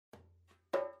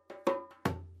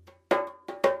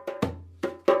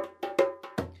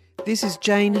This is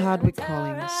Jane Hardwick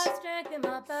Collins,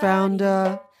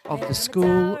 founder of the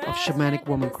School of Shamanic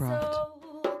Womancraft.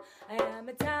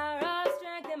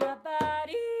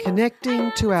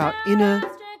 Connecting to our inner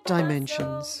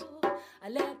dimensions.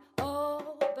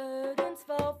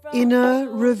 Inner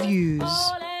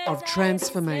reviews of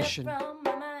transformation.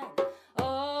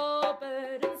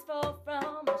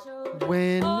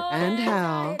 When and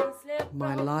how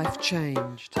my life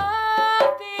changed.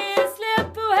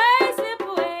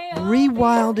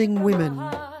 Rewilding women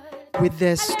with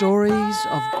their stories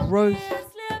of growth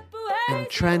and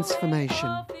transformation.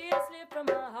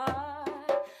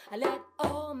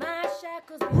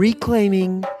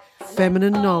 Reclaiming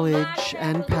feminine knowledge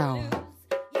and power.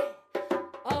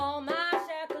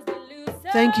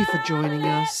 Thank you for joining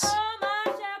us.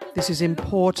 This is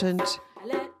important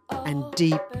and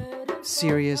deep,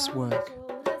 serious work.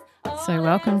 So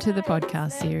welcome to the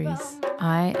podcast series.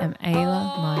 I am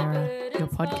Ayla Myra, your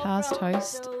podcast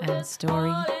host and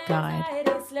story guide.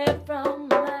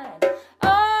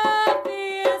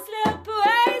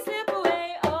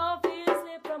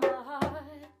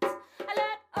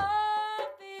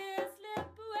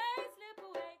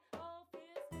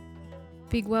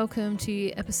 Big welcome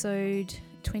to episode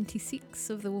 26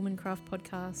 of the Womancraft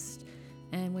podcast,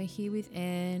 and we're here with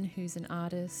Anne, who's an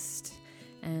artist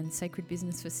and sacred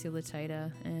business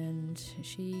facilitator, and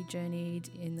she journeyed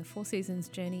in the Four Seasons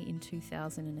journey in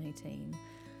 2018.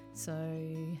 So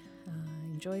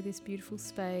enjoy this beautiful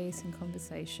space and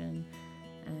conversation,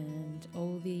 and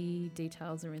all the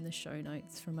details are in the show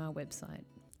notes from our website.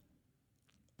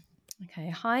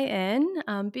 Okay, hi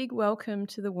Anne. Big welcome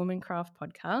to the Womancraft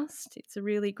podcast. It's a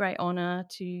really great honour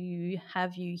to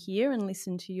have you here and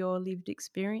listen to your lived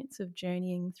experience of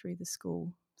journeying through the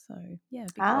school. So, yeah,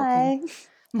 big welcome.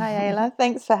 Hi Ayla.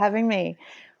 Thanks for having me.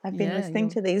 I've been listening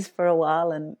you're... to these for a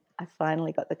while and I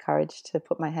finally got the courage to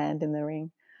put my hand in the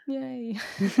ring. Yay.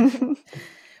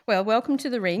 Well, welcome to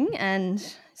the ring. And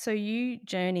so you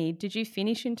journeyed. Did you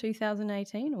finish in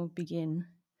 2018 or begin?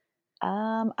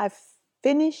 I've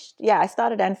finished. Yeah, I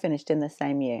started and finished in the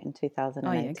same year in 2018.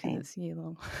 Oh, yeah, because it's year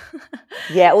long.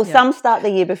 Yeah, well, some start the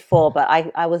year before, but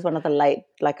I was one of the late,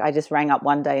 like I just rang up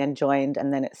one day and joined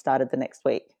and then it started the next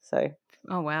week. So.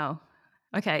 Oh, wow.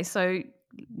 Okay, so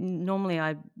normally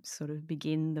I sort of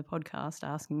begin the podcast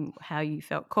asking how you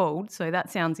felt called. So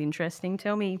that sounds interesting.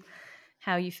 Tell me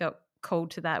how you felt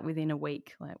called to that within a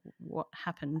week. Like what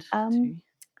happened to...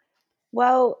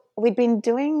 Well, we'd been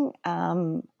doing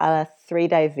a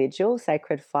 3-day vigil,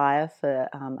 Sacred Fire, for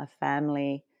a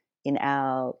family in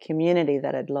our community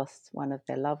that had lost one of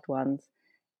their loved ones.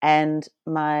 And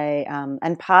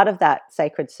and part of that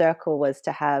sacred circle was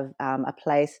to have a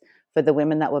place for the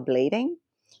women that were bleeding.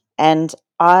 And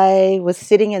I was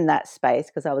sitting in that space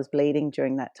because I was bleeding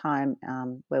during that time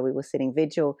where we were sitting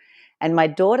vigil. And my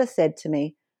daughter said to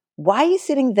me, "Why are you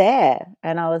sitting there?"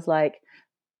 And I was like,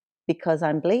 "Because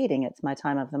I'm bleeding. It's my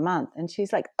time of the month." And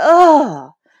she's like,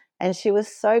 "Ugh." And she was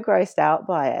so grossed out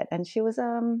by it. And she was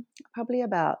probably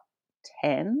about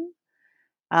 10.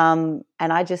 And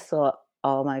I just thought,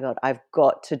 oh my God, I've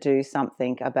got to do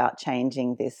something about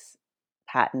changing this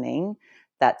patterning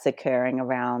that's occurring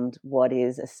around what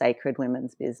is a sacred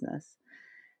women's business.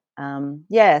 And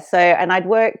I'd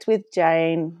worked with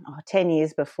Jane 10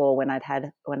 years before when I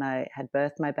had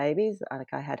birthed my babies. I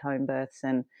had home births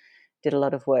and did a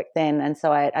lot of work then. And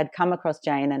so I'd come across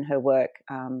Jane and her work.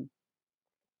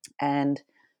 And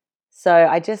so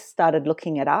I just started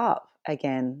looking it up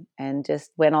again and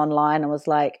just went online and was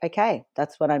like, okay,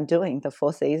 that's what I'm doing, the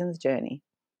Four Seasons journey.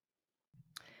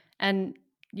 And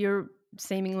you're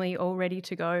seemingly all ready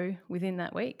to go within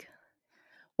that week?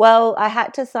 Well, I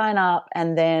had to sign up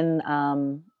and then,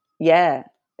 I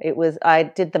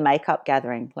did the makeup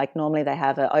gathering. Like normally they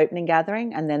have an opening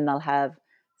gathering and then they'll have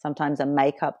sometimes a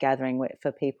makeup gathering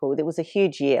for people. It was a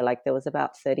huge year. Like there was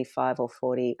about 35 or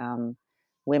 40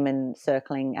 women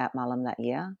circling at Mullum that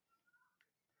year.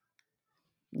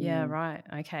 Yeah, right.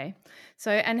 Okay.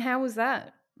 So, and how was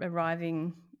that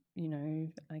arriving,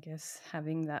 I guess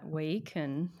having that week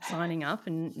and signing up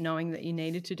and knowing that you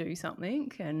needed to do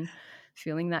something and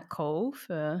feeling that call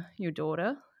for your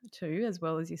daughter too, as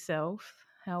well as yourself?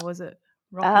 How was it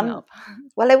rocking up?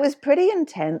 Well, it was pretty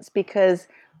intense because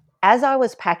as I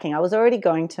was packing, I was already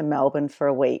going to Melbourne for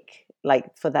a week,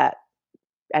 like for that.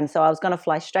 And so I was going to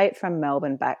fly straight from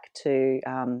Melbourne back to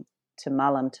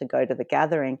Mullum to go to the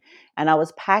gathering. And I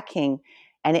was packing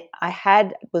and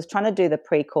was trying to do the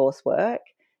pre-course work.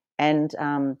 And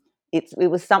it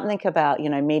was something about,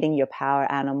 meeting your power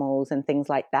animals and things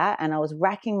like that. And I was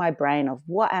racking my brain of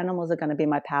what animals are going to be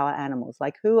my power animals.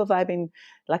 Like who have I been,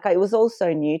 it was all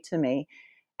so new to me.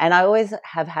 And I always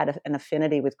have had an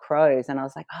affinity with crows, and I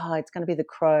was like, oh, it's going to be the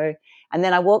crow. And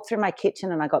then I walked through my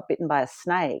kitchen and I got bitten by a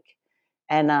snake.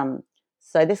 And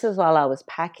so this is while I was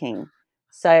packing.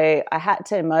 So I had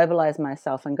to immobilize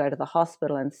myself and go to the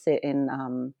hospital and sit in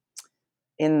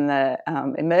the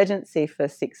emergency for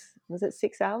 6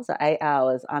 hours or 8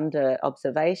 hours under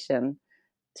observation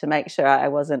to make sure I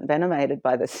wasn't venomated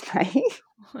by the snake.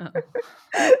 Wow.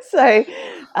 So,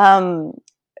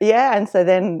 yeah, and so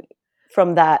then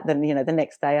from that, then, you know, the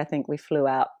next day I think we flew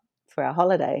out for our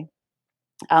holiday.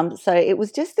 So it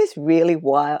was just this really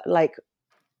wild, like,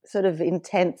 sort of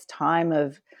intense time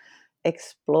of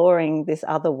exploring this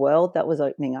other world that was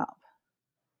opening up.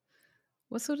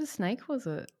 What sort of snake was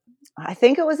it? I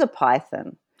think it was a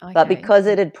python, Okay. but because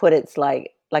it had put its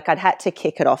like I'd had to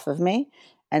kick it off of me,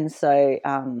 and so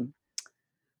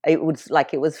it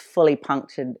was fully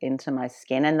punctured into my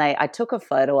skin. And I took a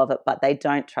photo of it, but they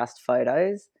don't trust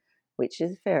photos, which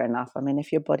is fair enough. I mean,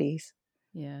 if your body's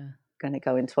going to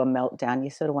go into a meltdown,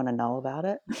 you sort of want to know about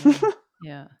it.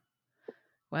 Yeah.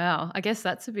 Wow. I guess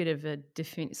that's a bit of a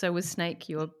different. So was snake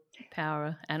your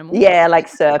power animal? Yeah, like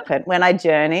serpent. When I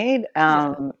journeyed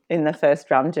in the first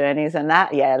drum journeys and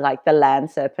that, like the land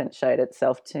serpent showed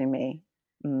itself to me.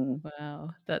 Wow,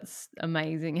 that's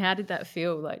amazing. How did that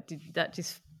feel? Like, did that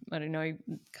just, I don't know,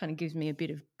 kind of gives me a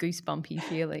bit of goosebumpy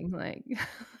feeling, like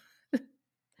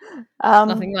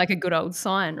nothing like a good old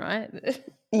sign, right?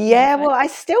 Yeah, well, I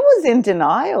still was in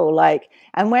denial, like,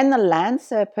 and when the land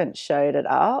serpent showed it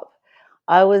up,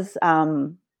 I was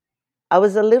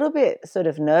a little bit sort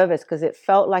of nervous because it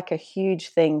felt like a huge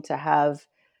thing to have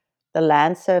the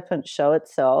land serpent show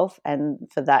itself and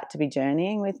for that to be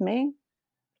journeying with me.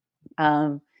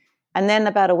 And then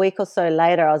about a week or so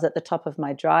later, I was at the top of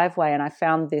my driveway and I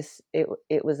found this,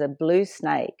 it was a blue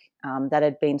snake that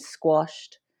had been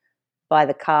squashed by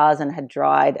the cars and had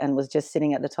dried and was just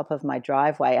sitting at the top of my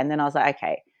driveway. And then I was like,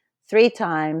 okay, 3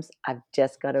 times, I've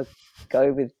just got to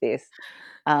go with this.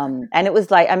 And it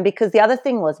was like, and because the other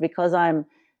thing was, because I'm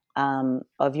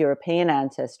of European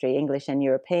ancestry, English and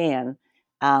European,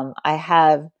 I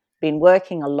have been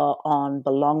working a lot on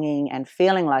belonging and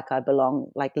feeling like I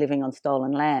belong, like living on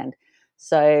stolen land.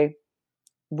 So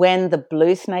when the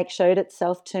blue snake showed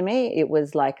itself to me, it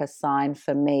was like a sign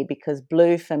for me, because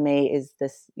blue for me is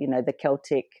this, you know, the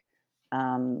Celtic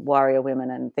warrior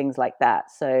women and things like that.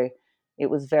 So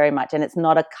it was very much, and it's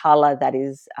not a color that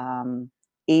is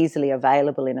easily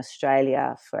available in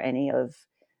Australia for any of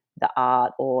the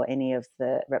art or any of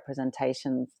the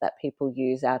representations that people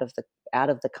use out of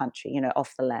the country, you know,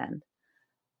 off the land.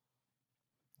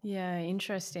 Yeah,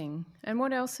 interesting. And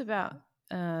what else about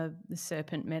the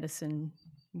serpent medicine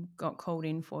got called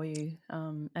in for you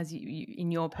as you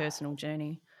in your personal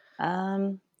journey?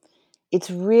 It's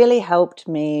really helped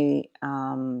me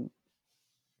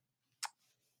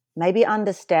maybe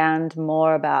understand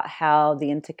more about how the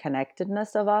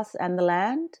interconnectedness of us and the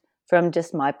land, from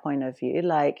just my point of view,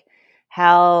 like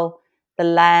how the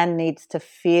land needs to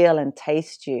feel and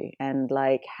taste you, and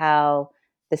like how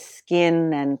the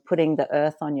skin and putting the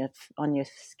earth on your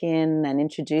skin and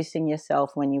introducing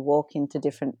yourself when you walk into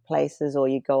different places or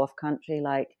you go off country,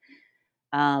 like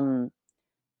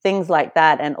things like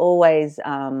that, and always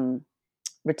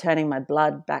returning my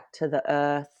blood back to the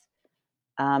earth.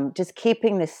 Just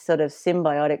keeping this sort of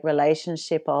symbiotic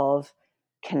relationship of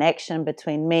connection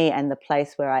between me and the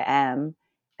place where I am.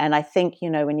 And I think,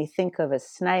 you know, when you think of a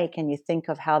snake and you think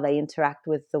of how they interact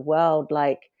with the world,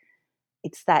 like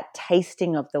it's that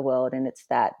tasting of the world, and it's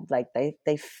that like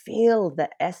they feel the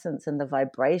essence and the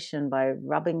vibration by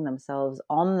rubbing themselves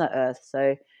on the earth.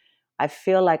 So I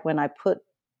feel like when I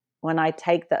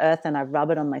take the earth and I rub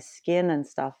it on my skin and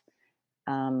stuff,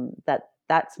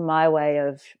 that's my way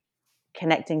of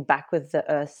connecting back with the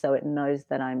earth, so it knows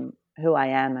that I'm who I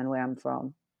am and where I'm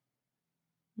from.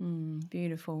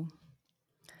 Beautiful.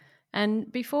 And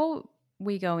before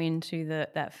we go into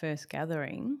that first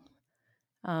gathering,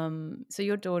 so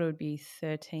your daughter would be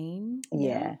 13.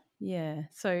 Yeah.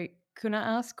 So can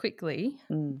I ask quickly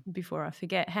before I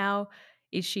forget, how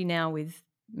is she now with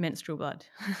menstrual blood?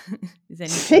 Is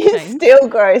anything She's changed? still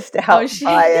grossed out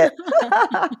by it.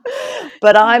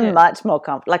 But I'm much more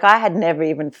comfortable. Like I had never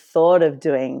even thought of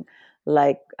doing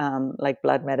like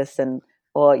blood medicine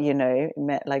or, you know,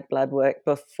 like blood work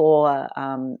before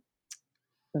all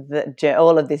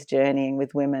of this journeying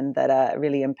with women that are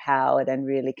really empowered and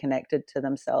really connected to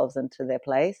themselves and to their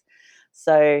place.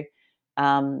 So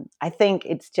I think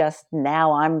it's just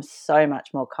now I'm so much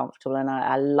more comfortable, and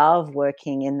I love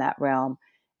working in that realm.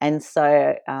 And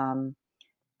so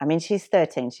I mean, she's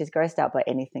 13. She's grossed out by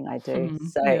anything I do.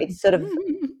 So it's sort of,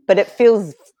 but it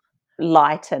feels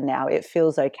lighter now. It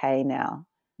feels okay now.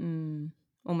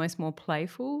 Almost more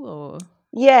playful, or?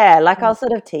 Yeah, like I'll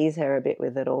sort of tease her a bit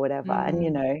with it or whatever.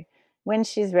 And, when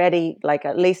she's ready, like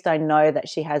at least I know that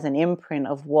she has an imprint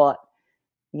of what,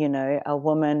 a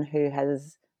woman who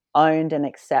has owned and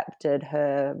accepted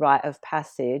her rite of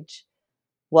passage,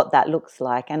 what that looks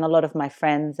like. And a lot of my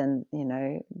friends and,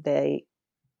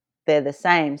 they're the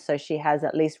same. So she has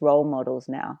at least role models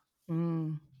now.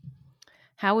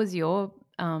 How was your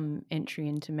entry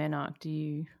into Menarche? Do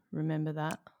you remember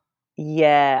that?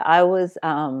 Yeah, I was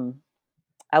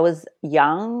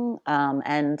young,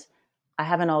 and I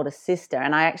have an older sister,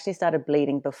 and I actually started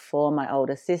bleeding before my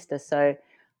older sister. So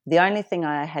the only thing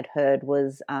I had heard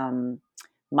was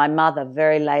my mother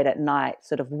very late at night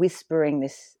sort of whispering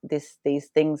these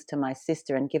things to my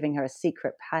sister and giving her a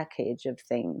secret package of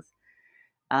things.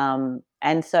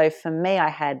 And so for me,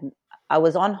 I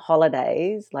was on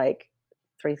holidays like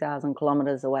 3,000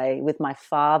 kilometers away with my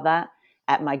father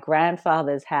at my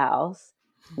grandfather's house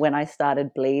when I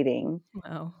started bleeding.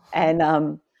 Wow.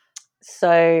 And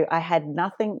so I had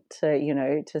nothing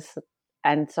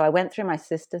and so I went through my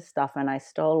sister's stuff and I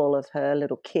stole all of her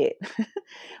little kit.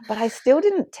 But I still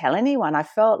didn't tell anyone. I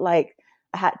felt like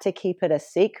I had to keep it a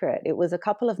secret. It was a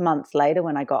couple of months later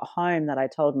when I got home that I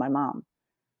told my mum.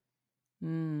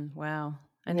 Wow.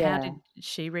 And how Yeah. did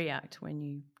she react when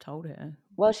you told her?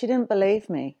 Well, she didn't believe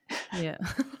me. Yeah.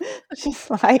 She's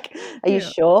like, "Are you Yeah.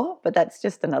 sure?" But that's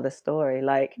just another story.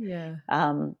 Like, Yeah.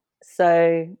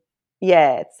 so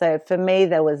yeah. So for me,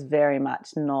 there was very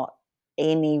much not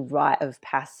any rite of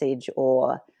passage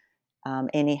or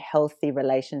any healthy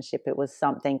relationship. It was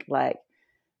something like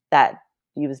that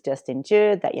you was just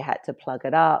endured, that you had to plug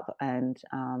it up, and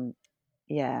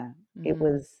it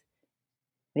was.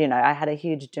 I had a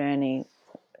huge journey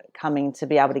coming to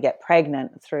be able to get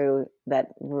pregnant through that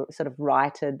sort of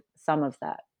righted some of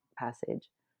that passage.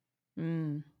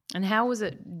 And how was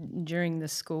it during the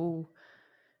school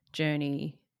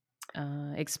journey,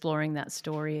 exploring that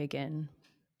story again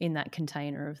in that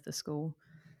container of the school?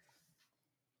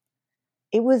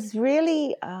 It was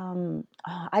really,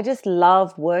 I just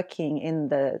love working in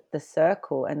the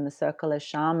circle and the circle of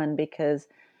shaman because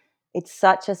it's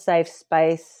such a safe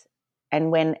space. And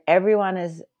when everyone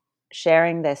is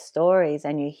sharing their stories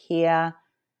and you hear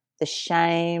the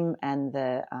shame and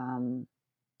the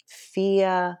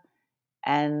fear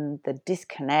and the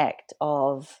disconnect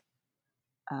of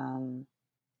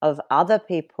other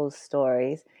people's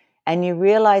stories, and you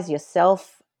realize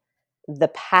yourself the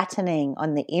patterning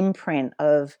on the imprint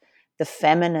of the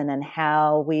feminine and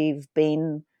how we've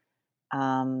been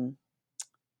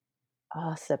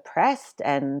suppressed,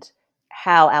 and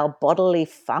how our bodily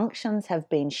functions have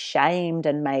been shamed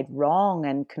and made wrong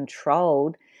and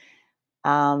controlled.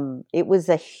 It was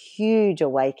a huge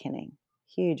awakening,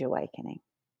 huge awakening.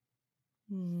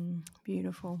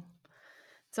 Beautiful.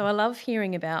 So I love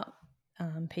hearing about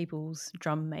people's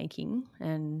drum making,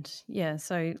 and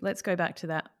so let's go back to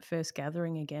that first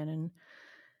gathering again.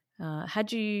 And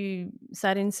had you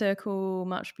sat in circle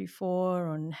much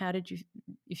before, and how did you,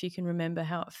 if you can remember,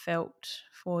 how it felt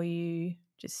for you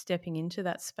just stepping into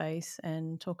that space,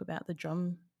 and talk about the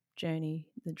drum journey,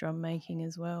 the drum making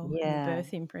as well, and the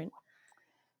birth imprint?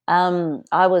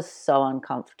 I was so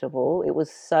uncomfortable. It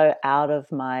was so out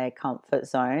of my comfort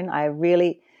zone. I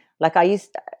really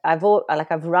I've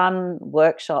run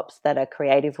workshops that are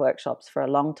creative workshops for a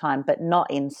long time, but not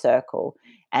in circle.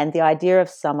 And the idea of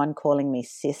someone calling me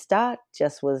sister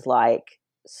just was like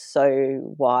so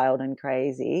wild and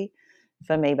crazy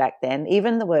for me back then.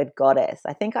 Even the word goddess,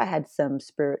 I think I had some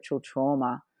spiritual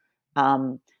trauma.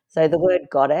 So the word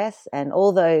goddess and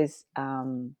all those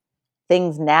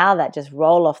things now that just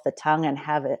roll off the tongue and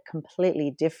have a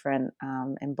completely different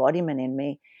embodiment in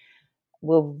me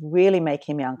were really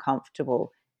making me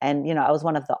uncomfortable. And, I was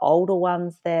one of the older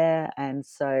ones there. And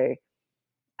so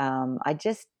I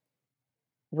just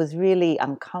was really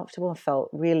uncomfortable and felt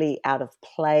really out of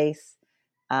place.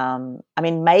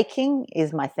 Making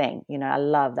is my thing. I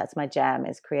love, that's my jam,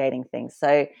 is creating things.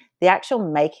 So the actual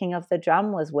making of the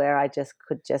drum was where I just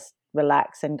could just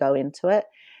relax and go into it.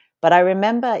 But I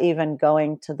remember even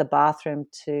going to the bathroom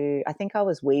I think I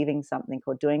was weaving something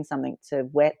or doing something to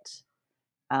wet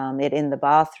it in the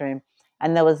bathroom.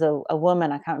 And there was a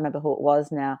woman, I can't remember who it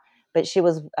was now, but she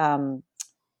was,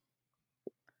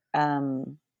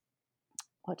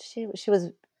 she was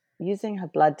using her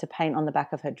blood to paint on the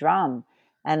back of her drum.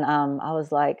 And I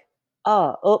was like,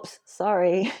 oh, oops,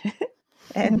 sorry.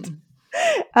 and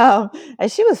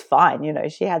and she was fine,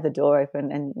 she had the door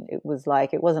open, and it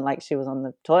wasn't like she was on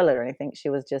the toilet or anything. She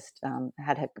was just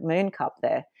had her moon cup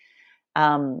there.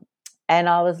 And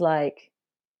I was like,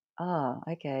 oh,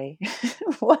 okay,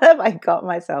 what have I got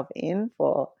myself in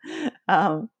for?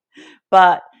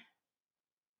 But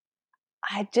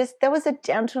there was a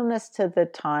gentleness to the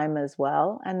time as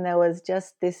well. And there was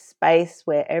just this space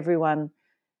where everyone,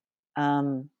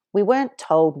 we weren't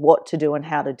told what to do and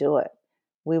how to do it.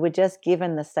 We were just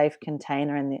given the safe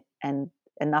container and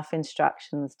enough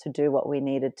instructions to do what we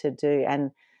needed to do.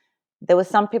 And there were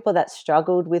some people that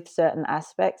struggled with certain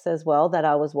aspects as well that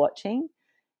I was watching.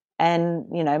 And,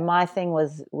 my thing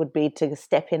would be to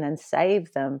step in and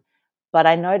save them. But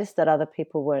I noticed that other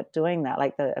people weren't doing that.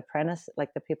 Like the apprentice,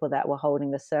 like the people that were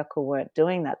holding the circle weren't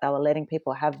doing that. They were letting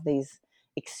people have these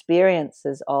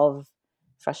experiences of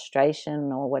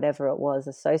frustration or whatever it was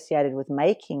associated with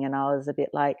making. And I was a bit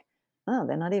like, oh,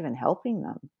 they're not even helping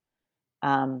them.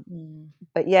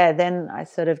 But yeah, then I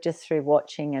sort of, just through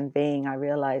watching and being, I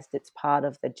realized it's part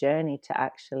of the journey to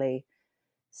actually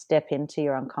step into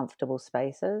your uncomfortable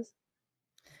spaces.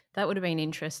 That would have been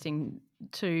interesting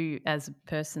too, as a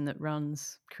person that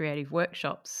runs creative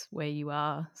workshops, where you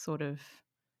are sort of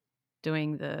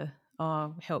doing the,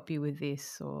 oh, help you with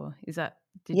this, or did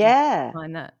you Yeah.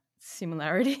 find that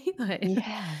similarity?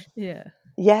 Yeah. Yeah.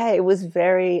 Yeah, it was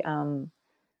very,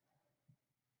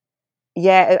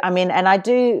 yeah, I mean, and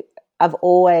I've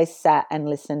always sat and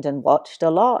listened and watched a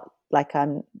lot. Like,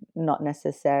 I'm not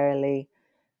necessarily,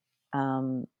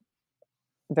 um,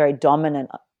 very dominant,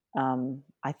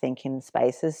 I think, in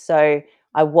spaces. So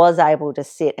I was able to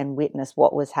sit and witness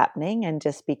what was happening and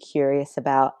just be curious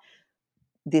about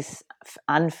this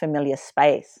unfamiliar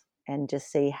space and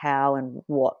just see how and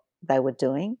what they were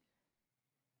doing.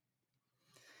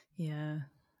 Yeah.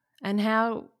 And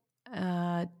how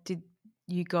did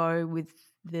you go with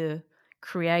the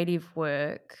creative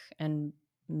work and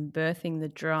birthing the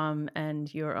drum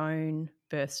and your own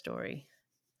birth story?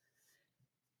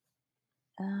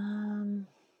 Um,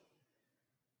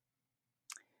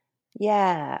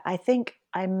 yeah, I think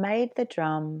I made the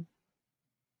drum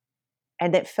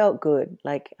and it felt good.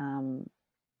 Like,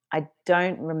 I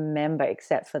don't remember,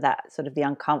 except for that sort of the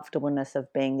uncomfortableness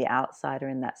of being the outsider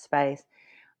in that space.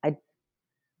 I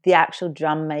The actual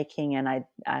drum making, and I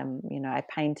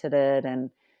painted it, and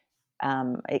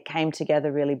it came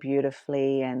together really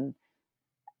beautifully, and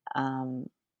um,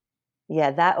 yeah,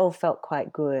 that all felt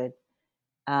quite good.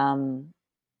 Um,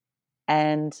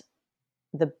 and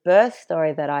the birth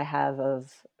story that I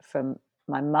have from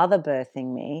my mother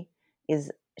birthing me is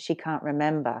she can't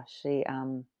remember.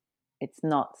 It's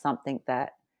not something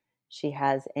that she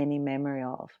has any memory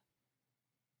of.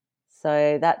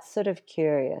 So that's sort of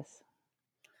curious.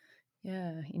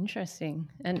 Yeah, interesting.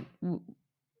 And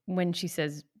when she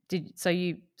says, so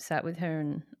you sat with her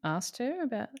and asked her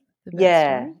about the birth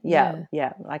Yeah, story? yeah, Yeah,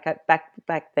 yeah. Like,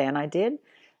 back then I did,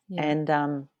 yeah.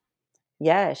 and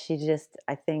yeah,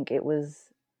 I think it was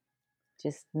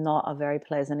just not a very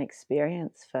pleasant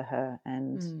experience for her,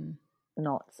 and Mm,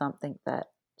 not something that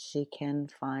she can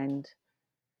find,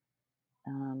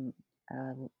 um,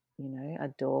 a, a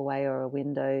doorway or a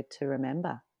window to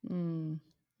remember. mm,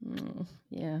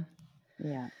 yeah,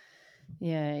 Yeah,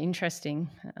 yeah. Interesting.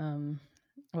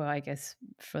 Well, I guess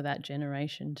for that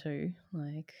generation too,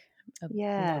 like a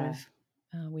lot of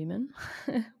yeah, women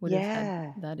would have had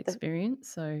yeah. that experience.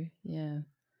 So yeah.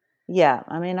 Yeah,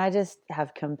 I mean, I just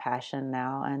have compassion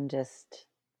now, and just,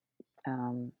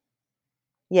 um,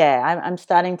 yeah, I'm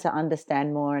starting to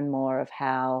understand more and more of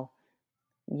how,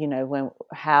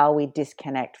 how we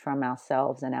disconnect from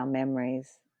ourselves and our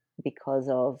memories because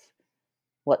of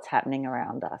what's happening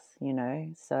around us.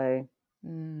 So,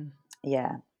 Mm.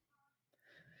 yeah.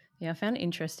 Yeah, I found it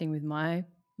interesting with my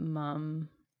mum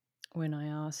when I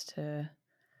asked her.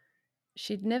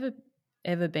 She'd never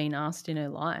ever been asked in her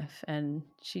life, and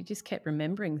she just kept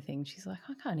remembering things. She's like,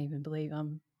 I can't even believe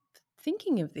I'm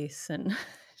thinking of this, and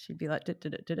she'd be like, da, da,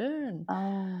 da, da, da,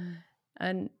 Oh,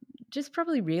 and just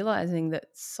probably realizing that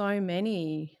so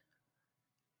many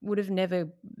would have never,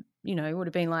 would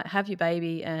have been like, have your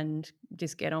baby and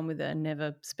just get on with it and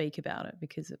never speak about it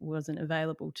because it wasn't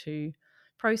available to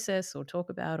process or talk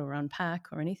about or unpack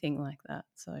or anything like that.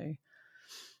 So,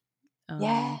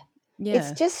 yeah. It's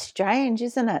yeah. just strange,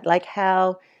 isn't it? Like,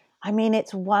 how, I mean,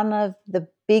 it's one of the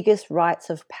biggest rites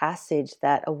of passage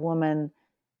that a woman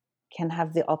can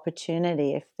have the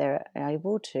opportunity, if they're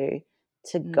able to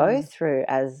go Mm, through,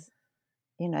 as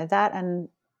that, and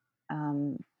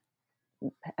um,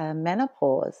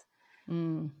 menopause,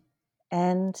 mm,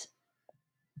 and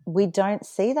we don't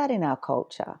see that in our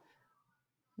culture.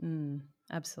 mm,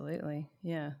 absolutely.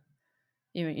 Yeah.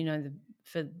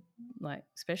 For like,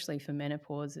 especially for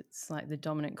menopause, it's like the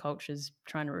dominant culture's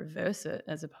trying to reverse it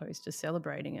as opposed to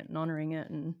celebrating it and honoring it.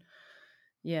 And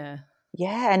yeah.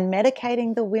 and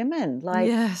medicating the women. Like,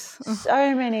 Yes.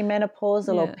 so many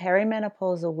menopausal or Yeah.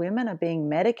 perimenopausal women are being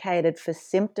medicated for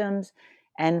symptoms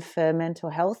and for mental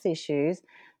health issues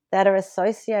that are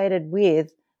associated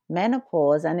with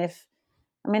menopause. And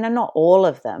and not all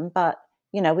of them, but,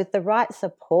 with the right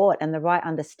support and the right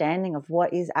understanding of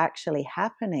what is actually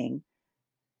happening,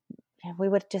 we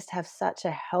would just have such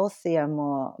a healthier,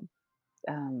 more,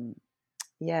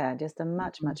 just a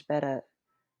much, Mm. much better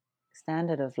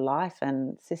standard of life,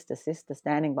 and sister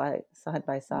standing by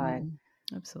side.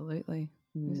 Absolutely.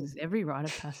 This Mm. is every rite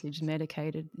of passage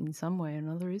medicated in some way or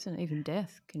another, isn't it? Even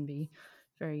death can be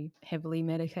very heavily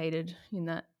medicated in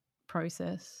that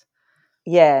process.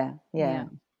 Yeah. Yeah.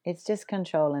 It's just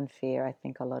control and fear, I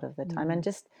think, a lot of the time, and Mm.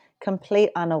 just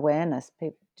complete unawareness.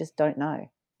 People just don't know.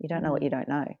 You don't know what you don't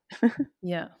know.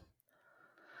 Yeah.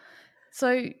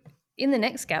 So in the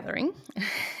next gathering,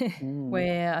 Mm.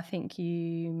 where I think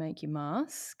you make your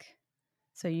mask,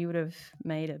 so you would have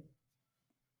made a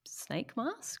snake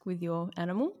mask with your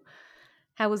animal.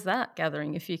 How was that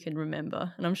gathering, if you can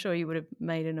remember? And I'm sure you would have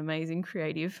made an amazing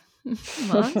creative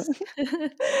mask.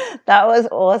 That was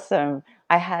awesome.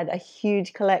 I had a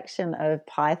huge collection of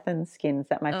python skins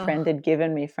that my Oh, friend had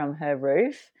given me from her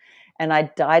roof, and I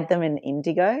dyed them in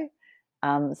indigo.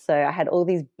 So I had all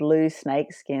these blue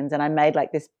snake skins, and I made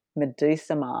like this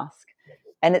Medusa mask.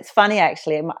 And it's funny,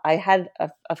 actually.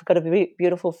 I've got a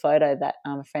beautiful photo that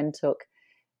a friend took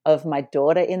of my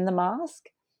daughter in the mask,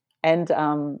 and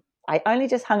I only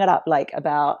just hung it up like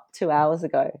about 2 hours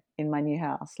ago in my new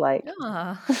house, like,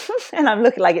 ah, and I'm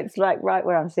looking like it's like right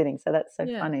where I'm sitting. So that's so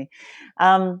yeah. funny.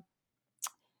 Um,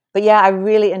 but yeah, I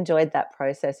really enjoyed that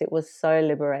process. It was so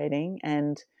liberating,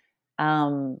 and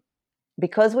um,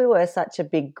 because we were such a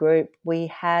big group, we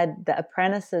had the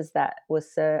apprentices that were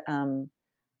serving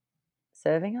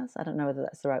us. I don't know whether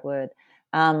that's the right word.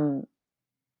 Um,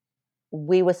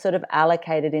 we were sort of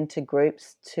allocated into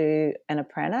groups to an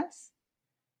apprentice,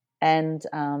 and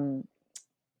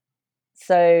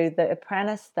so the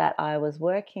apprentice that I was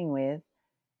working with,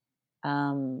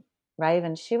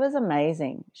 Raven, she was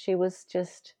amazing. She was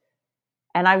just,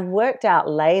 and I worked out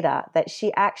later that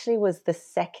she actually was the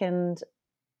second,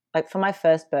 like for my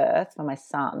first birth, for my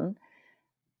son,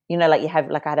 like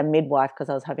I had a midwife because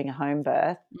I was having a home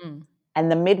birth, Mm.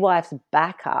 and the midwife's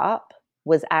backup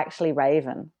was actually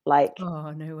Raven. Like,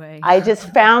 Oh, no way. I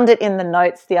just found it in the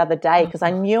notes the other day because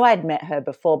I knew I'd met her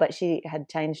before, but she had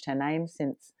changed her name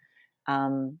since,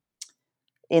 um,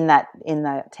 in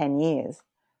the 10 years.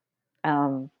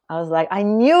 I was like, I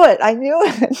knew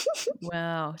it.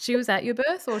 Wow. She was at your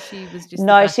birth, or she was just the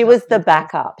No, she backup was the in case?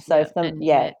 backup. So Yeah, and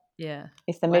you met. Yeah.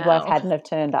 if the midwife Wow. hadn't have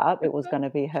turned up, it was going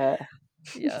to be her.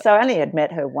 Yeah. So I only had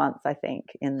met her once, I think,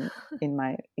 in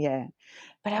my,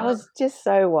 but I was just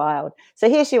so wild. So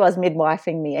here she was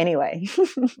midwifing me anyway.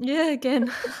 Yeah,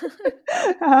 again.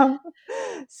 um,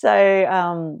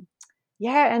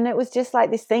 and it was just like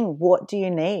this thing. What do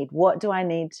you need? What do I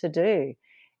need to do?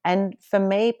 And for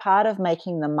me, part of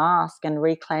making the mask and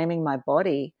reclaiming my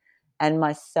body and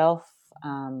myself,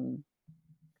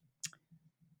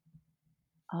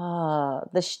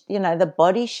 the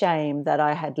body shame that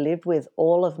I had lived with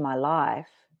all of my life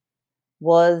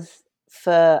was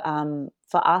for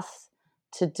us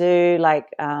to do,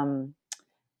 like,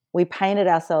 we painted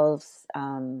ourselves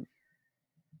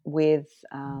with,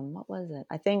 what was it?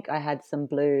 I think I had some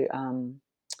blue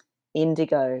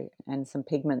indigo and some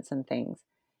pigments and things.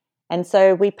 And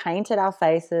so we painted our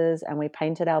faces and we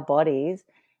painted our bodies,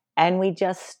 and we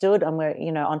just stood, and we're,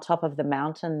 on top of the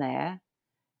mountain there,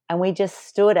 and we just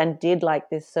stood and did like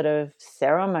this sort of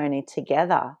ceremony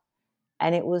together.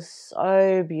 And it was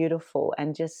so beautiful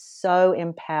and just so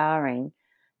empowering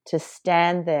to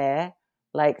stand there,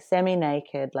 like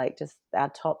semi-naked, like just our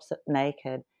tops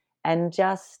naked, and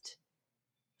just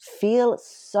feel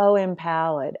so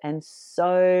empowered and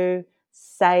so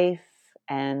safe,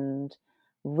 and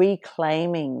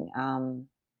reclaiming,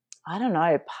 I don't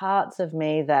know, parts of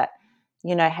me that,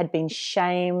 had been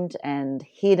shamed and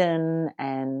hidden,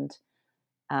 and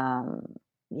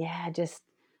just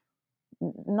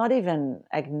not even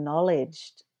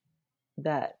acknowledged.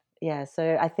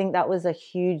 So I think that was a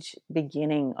huge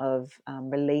beginning of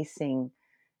releasing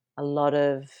a lot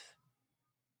of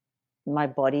my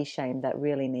body shame that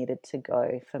really needed to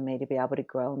go for me to be able to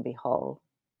grow and be whole.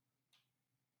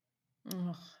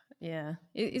 Oh, yeah.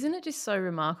 Isn't it just so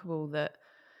remarkable that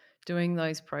doing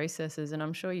those processes, and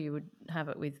I'm sure you would have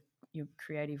it with your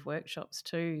creative workshops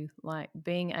too, like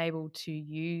being able to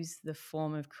use the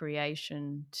form of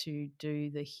creation to do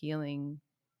the healing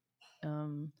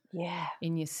Yeah.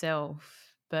 in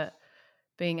yourself, but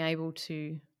being able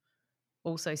to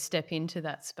also step into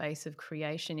that space of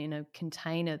creation in a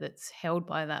container that's held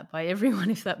by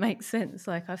everyone, if that makes sense.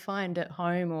 Like I find at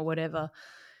home or whatever,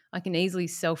 I can easily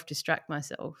self-distract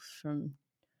myself from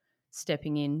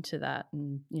stepping into that,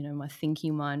 and, you know, my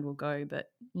thinking mind will go. But,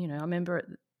 you know, I remember at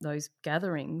those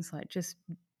gatherings, like just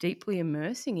deeply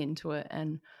immersing into it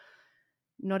and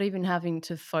not even having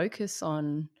to focus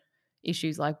on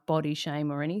issues like body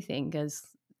shame or anything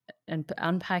and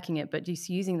unpacking it, but just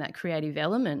using that creative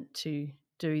element to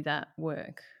do that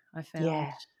work. I found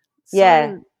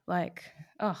Yeah. like,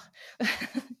 oh.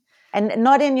 And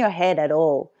not in your head at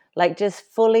all, like just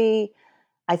fully.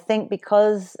 I think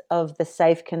because of the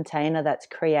safe container that's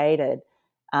created,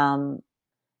 we're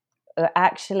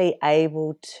actually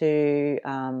able to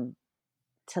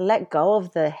let go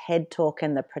of the head talk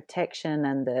and the protection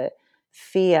and the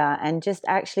fear, and just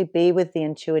actually be with the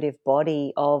intuitive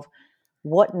body of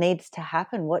what needs to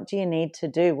happen. What do you need to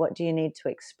do? What do you need to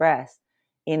express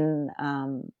in,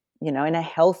 in a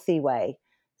healthy way,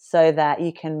 so that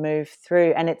you can move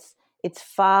through? And it's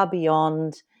far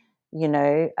beyond,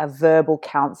 a verbal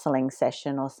counseling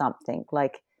session or something.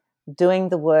 Like doing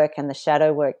the work and the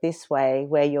shadow work this way,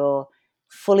 where you're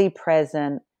fully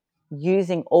present,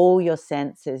 using all your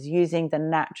senses, using the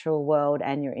natural world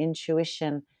and your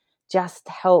intuition, just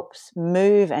helps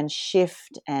move and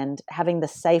shift, and having the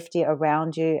safety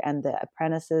around you and the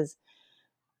apprentices.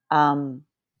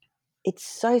 It's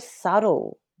so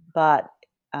subtle, but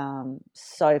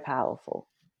so powerful.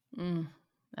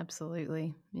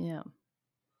 Absolutely. Yeah.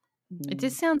 It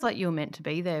just sounds like you're meant to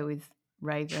be there with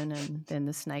Raven and then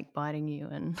the snake biting you.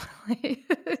 And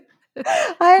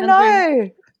I know.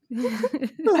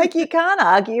 Like you can't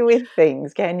argue with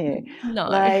things, can you? No.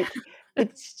 Like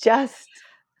it's just,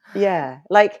 yeah.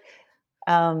 Like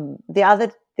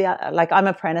like I'm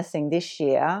apprenticing this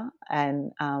year,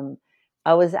 and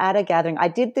I was at a gathering.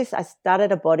 I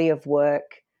started a body of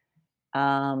work,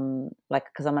 like,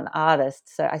 because I'm an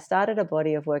artist. So I started a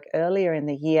body of work earlier in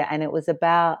the year, and it was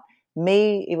about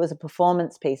me. It was a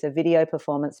performance piece, a video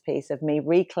performance piece of me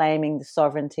reclaiming the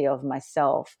sovereignty of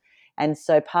myself. And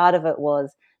so part of it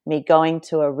was me going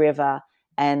to a river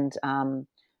and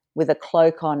with a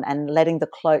cloak on, and letting the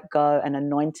cloak go and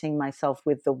anointing myself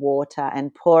with the water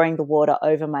and pouring the water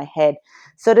over my head,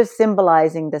 sort of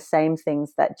symbolizing the same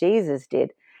things that Jesus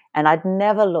did. And I'd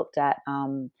never looked at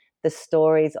the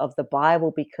stories of the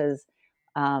Bible, because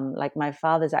like my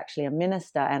father's actually a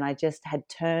minister, and I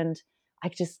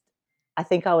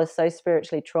think I was so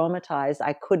spiritually traumatized,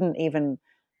 I couldn't even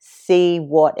see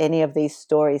what any of these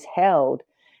stories held.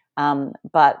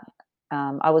 But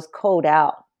I was called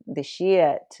out this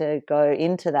year to go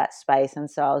into that space. And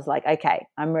so I was like, okay,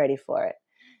 I'm ready for it.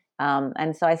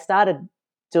 And so I started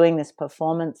doing this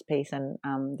performance piece, and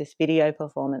this video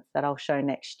performance that I'll show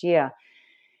next year.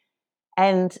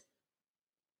 And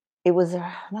it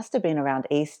must have been around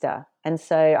Easter. And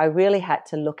so I really had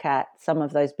to look at some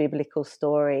of those biblical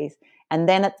stories. And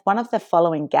then at one of the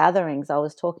following gatherings, I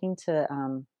was talking to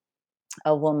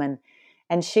a woman,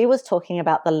 and she was talking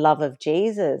about the love of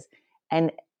Jesus.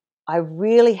 And I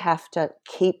really have to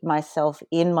keep myself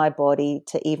in my body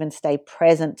to even stay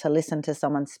present to listen to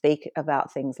someone speak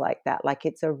about things like that. Like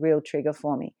it's a real trigger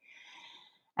for me.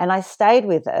 And I stayed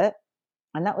with it.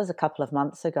 And that was a couple of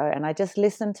months ago. And I just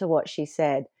listened to what she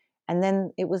said. And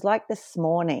then it was like this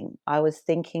morning, I was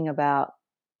thinking about,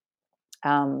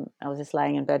 I was just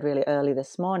laying in bed really early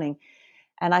this morning,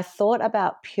 and I thought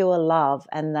about pure love,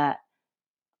 and that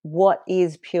what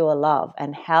is pure love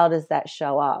and how does that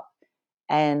show up?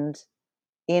 And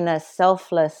in a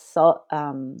selfless,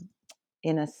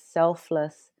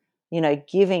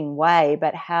 giving way,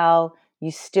 but how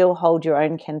you still hold your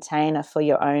own container for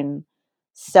your own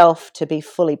self to be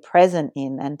fully present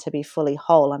in and to be fully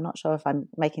whole. I'm not sure if I'm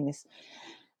making this,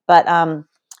 but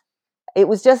it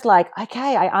was just like,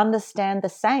 okay, I understand the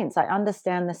saints, I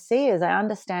understand the seers, I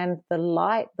understand the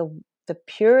light, the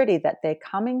purity that they're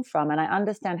coming from, and I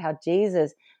understand how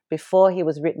Jesus, before he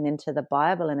was written into the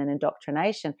Bible and an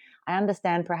indoctrination, I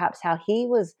understand perhaps how he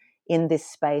was in this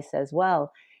space as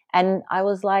well. And I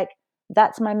was like,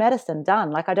 that's my medicine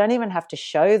done. Like I don't even have to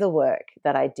show the work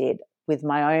that I did with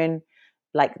my own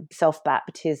like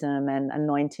self-baptism and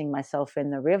anointing myself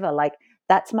in the river. Like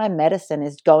that's my medicine,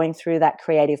 is going through that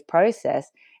creative process.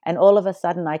 And all of a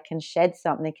sudden I can shed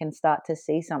something and start to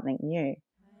see something new.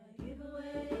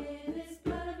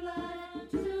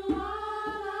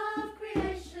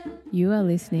 You are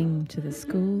listening to the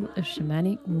School of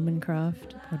Shamanic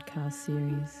Womancraft podcast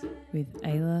series with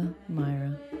Ayla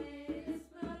Myra.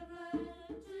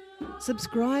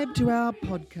 Subscribe to our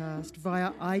podcast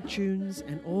via iTunes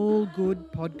and all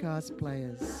good podcast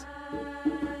players.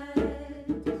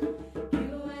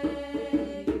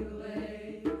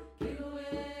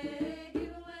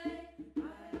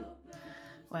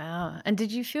 And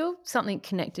did you feel something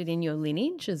connected in your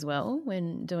lineage as well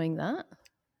when doing that?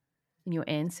 In your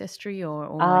ancestry or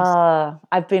almost?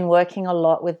 I've been working a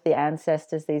lot with the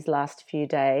ancestors these last few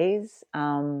days.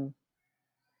 And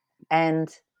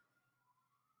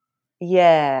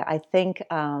yeah, I think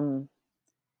the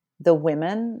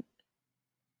women,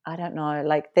 I don't know,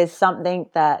 like there's something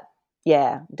that,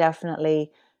 yeah,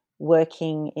 definitely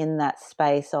working in that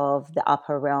space of the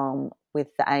upper realm with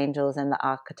the angels and the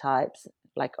archetypes,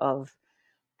 like of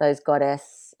those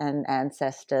goddess and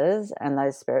ancestors and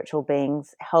those spiritual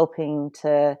beings, helping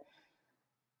to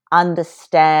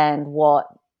understand what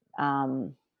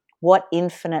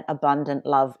infinite abundant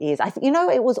love is.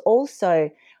 It was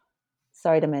also,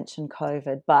 sorry to mention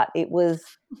COVID, but it was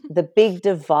the big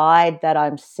divide that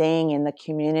I'm seeing in the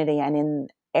community and in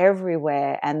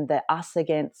everywhere, and the us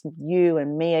against you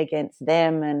and me against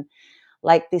them, and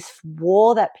like this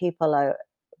war that people are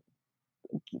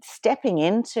stepping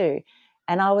into.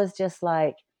 And I was just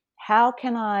like, how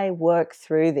can I work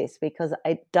through this? Because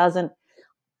I don't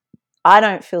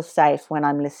feel safe when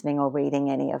I'm listening or reading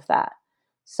any of that.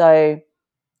 So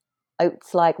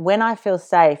it's like when I feel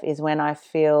safe is when I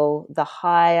feel the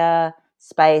higher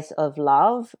space of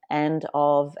love and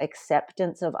of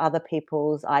acceptance of other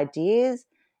people's ideas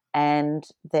and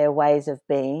their ways of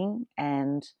being,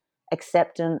 and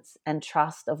acceptance and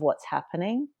trust of what's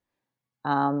happening,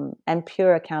 and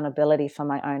pure accountability for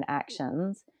my own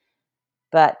actions.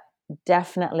 But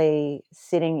definitely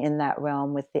sitting in that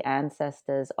realm with the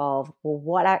ancestors of, well,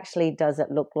 what actually does it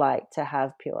look like to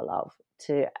have pure love,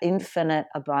 to infinite,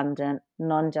 abundant,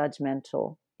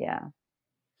 non-judgmental? Yeah.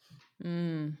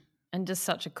 And just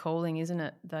such a calling, isn't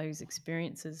it? Those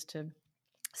experiences to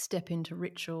step into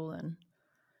ritual and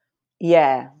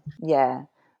Yeah.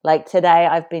 Like today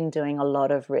I've been doing a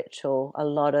lot of ritual, a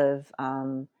lot of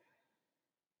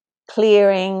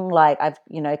clearing. Like I've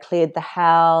cleared the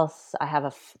house. I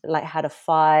have had a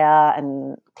fire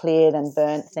and cleared and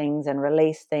burnt things and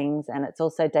released things. And it's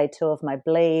also day 2 of my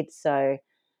bleed, so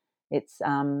it's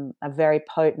a very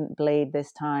potent bleed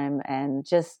this time. And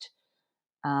just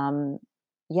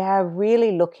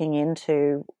really looking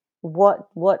into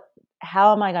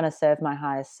how am I going to serve my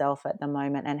highest self at the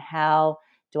moment, and how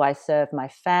do I serve my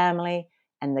family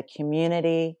and the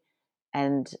community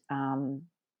and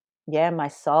my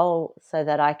soul, so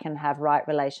that I can have right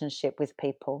relationship with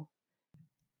people.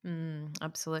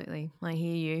 Absolutely. I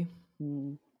hear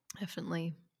you.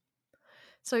 Definitely.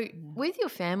 So with your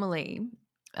family,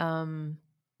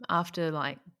 after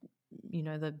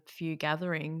the few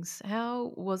gatherings,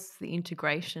 how was the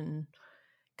integration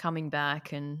coming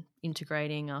back and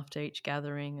integrating after each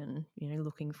gathering and,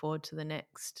 looking forward to the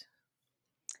next?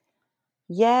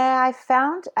 Yeah, I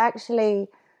found actually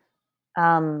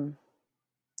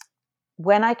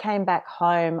when I came back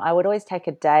home, I would always take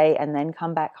a day and then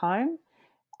come back home.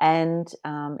 And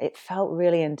it felt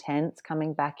really intense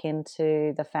coming back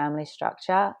into the family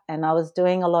structure. And I was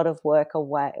doing a lot of work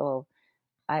away,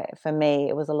 for me,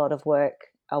 it was a lot of work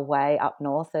away up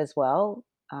north as well,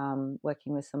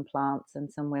 working with some plants and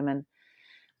some women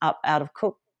up out of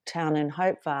Cooktown in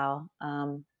Hopevale,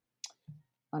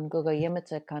 on Guga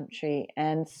Yimata country.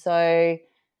 And so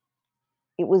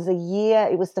it was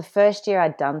the first year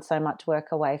I'd done so much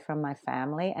work away from my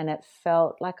family, and it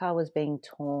felt like I was being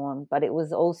torn, but it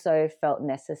was also felt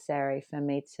necessary for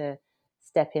me to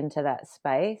step into that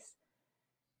space.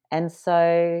 And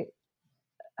so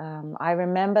I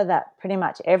remember that pretty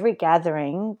much every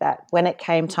gathering, that when it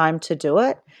came time to do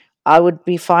it, I would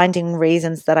be finding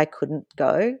reasons that I couldn't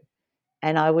go.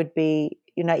 And I would be,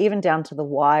 even down to the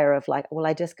wire of like, well,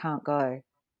 I just can't go.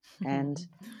 And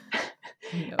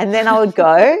and then I would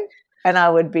go, and I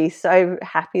would be so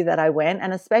happy that I went,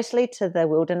 and especially to the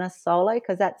wilderness solo,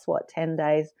 because that's 10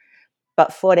 days,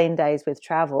 but 14 days with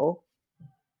travel.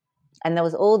 And there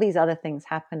was all these other things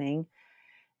happening.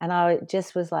 And I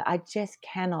just was like, I just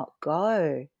cannot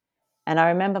go. And I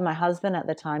remember my husband at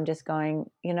the time just going,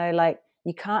 like,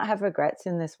 you can't have regrets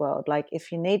in this world. Like,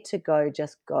 if you need to go,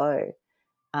 just go.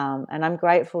 And I'm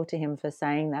grateful to him for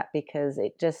saying that, because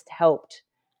it just helped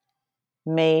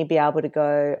me be able to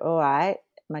go, all right,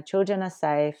 my children are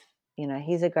safe.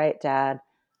 He's a great dad.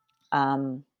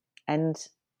 And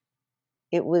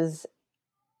it was,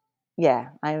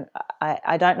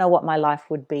 I don't know what my life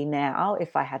would be now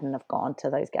if I hadn't have gone to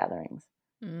those gatherings.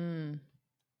 It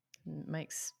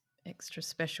makes extra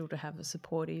special to have a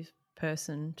supportive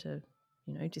person to,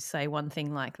 just say one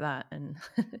thing like that. And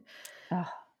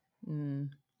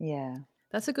Yeah.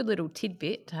 That's a good little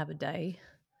tidbit to have a day.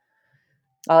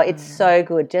 Oh, it's so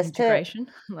good. Just integration,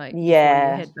 before you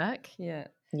head back. Yeah.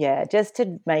 Yeah, just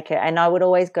to make it. And I would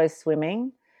always go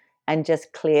swimming. and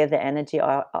just clear the energy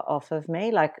off of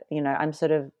me. Like, I'm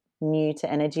sort of new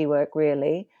to energy work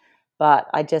really, but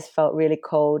I just felt really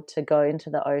called to go into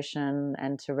the ocean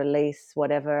and to release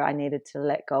whatever I needed to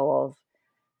let go of,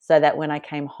 so that when I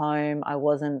came home, I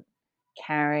wasn't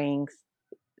carrying,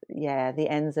 the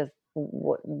ends of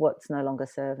what's no longer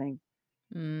serving.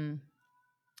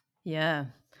 Yeah,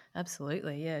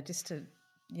 absolutely. Yeah, just to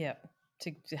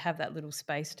have that little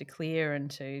space to clear and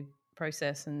to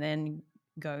process, and then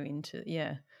go into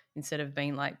instead of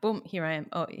being like, boom, here I am.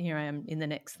 Oh, here I am in the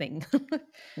next thing.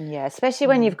 Yeah, especially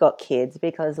when you've got kids,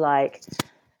 because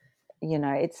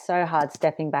it's so hard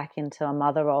stepping back into a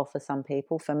mother role for some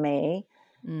people. For me,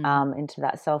 into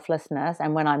that selflessness,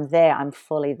 and when I'm there, I'm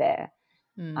fully there.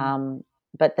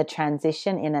 But the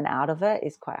transition in and out of it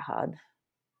is quite hard.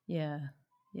 Yeah.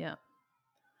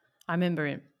 I remember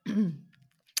in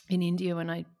India when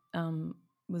I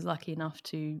was lucky enough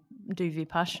to do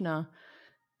Vipassana,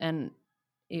 and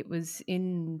it was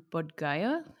in Bodh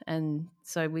Gaya, and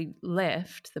so we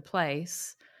left the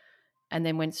place and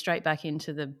then went straight back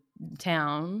into the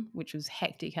town, which was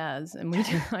hectic as, and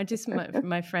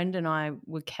my friend and I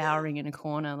were cowering in a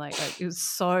corner, like it was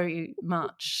so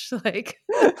much, like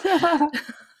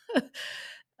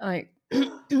like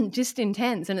just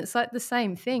intense. And it's like the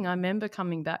same thing. I remember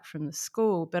coming back from the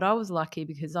school, but I was lucky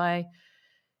because I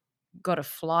got a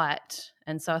flight,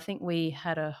 and so I think we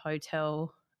had a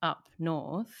hotel up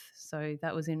north, so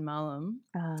that was in Mullum.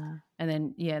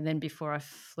 And then before I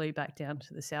flew back down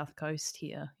to the south coast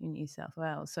here in New South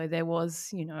Wales, so there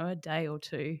was a day or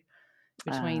two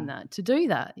between that to do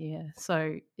that.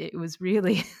 So it was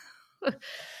really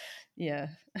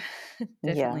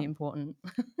definitely important.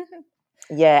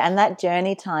 And that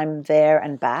journey time there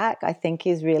and back, I think,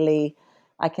 is really,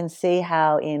 I can see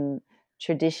how in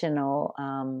traditional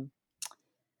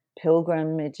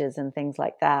pilgrimages and things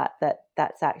like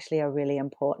that's actually a really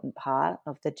important part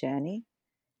of the journey.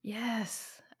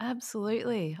 Yes,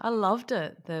 absolutely. I loved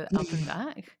it, the up and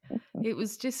back. It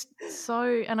was just so,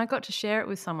 and I got to share it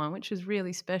with someone, which was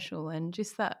really special. And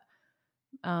just that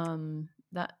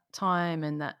that time,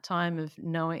 and that time of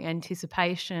knowing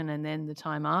anticipation, and then the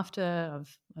time after of,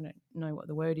 I don't know what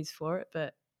the word is for it,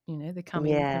 but the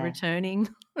coming, the returning.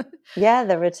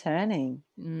 The returning.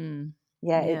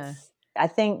 Yeah. I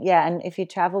think, and if you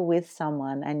travel with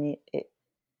someone, and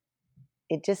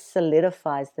it just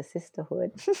solidifies the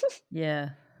sisterhood. Yeah.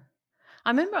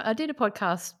 I remember I did a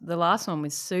podcast, the last one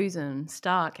with Susan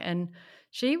Stark, and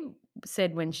she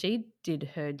said when she did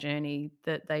her journey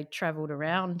that they travelled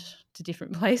around to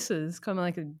different places, kind of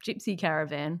like a gypsy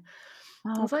caravan.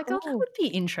 I was like, cool. oh, that would be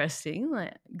interesting,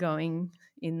 like going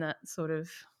in that sort of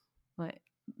like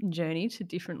journey to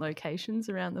different locations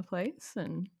around the place,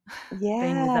 and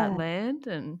being with that land,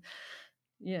 and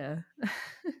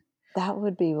that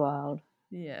would be wild.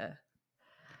 Yeah.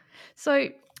 So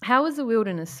how was the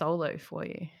wilderness solo for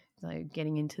you? So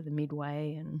getting into the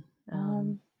midway and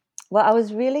well, I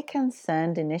was really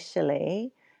concerned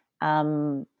initially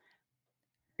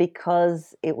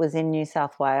because it was in New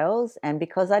South Wales, and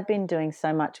because I'd been doing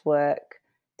so much work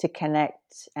to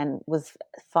connect and was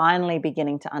finally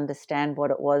beginning to understand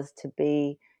what it was to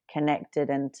be connected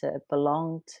and to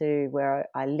belong to where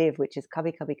I live, which is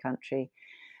Cubby Cubby country.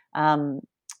 I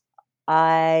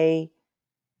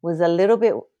was a little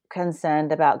bit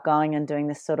concerned about going and doing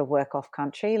this sort of work off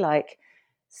country.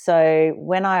 So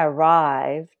when I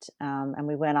arrived, and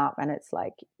we went up, and it's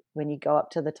like when you go up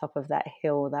to the top of that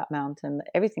hill, that mountain,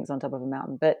 everything's on top of a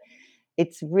mountain, but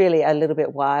it's really a little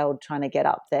bit wild trying to get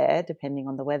up there, depending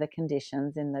on the weather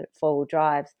conditions in the 4-wheel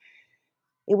drives.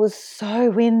 It was so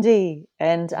windy,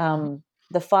 and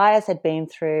the fires had been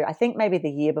through, I think maybe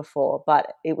the year before, but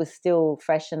it was still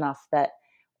fresh enough that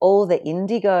all the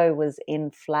indigo was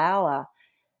in flower.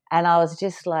 And I was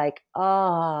just like,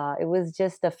 it was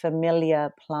just a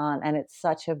familiar plant, and it's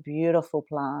such a beautiful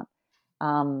plant.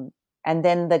 And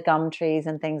then the gum trees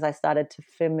and things, I started to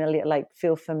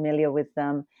feel familiar with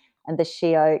them, and the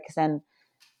she oaks. And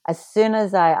as soon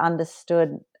as I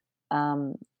understood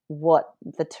what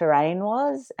the terrain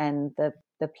was and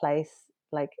the place,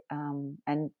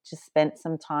 and just spent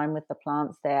some time with the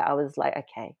plants there, I was like,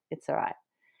 okay, it's all right.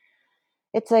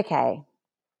 It's okay.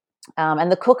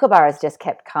 And the kookaburras just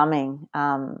kept coming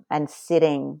and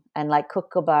sitting. And like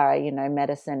kookaburra,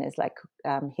 medicine is like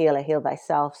heal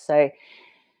thyself. So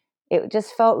it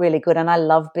just felt really good. And I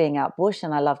love being out bush,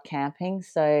 and I love camping.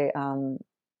 So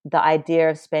the idea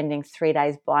of spending 3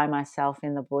 days by myself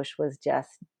in the bush was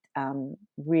just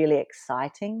really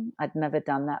exciting. I'd never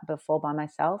done that before by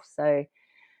myself. So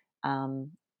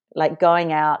like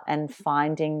going out and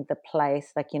finding the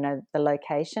place, like, the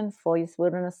location for this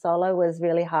wilderness solo was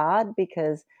really hard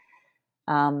because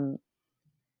I'm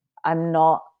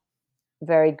not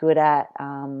very good at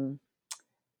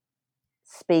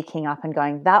speaking up and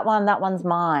going, that one's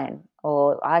mine,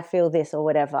 or I feel this, or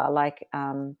whatever. Like,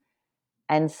 and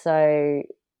so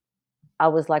I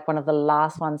was like one of the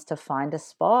last ones to find a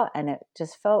spot, and it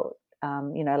just felt,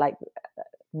 like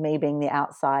me being the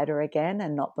outsider again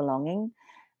and not belonging,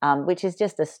 which is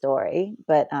just a story.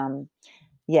 But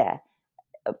yeah.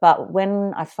 But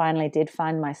when I finally did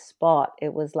find my spot,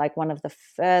 it was like one of the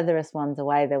furthest ones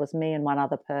away. There was me and one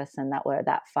other person that were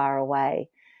that far away.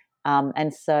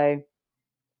 And so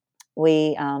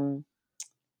we, and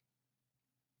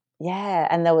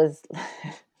there was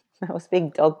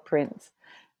big dog prints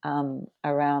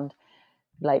around,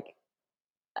 like,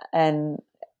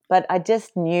 but I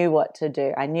just knew what to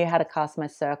do. I knew how to cast my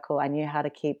circle. I knew how to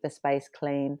keep the space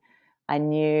clean. I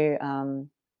knew, and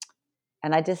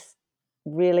I just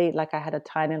really, like, I had a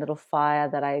tiny little fire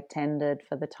that I tended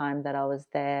for the time that I was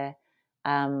there.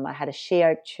 I had a she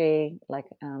oak tree, like,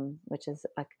 which is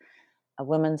like a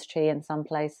woman's tree in some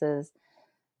places.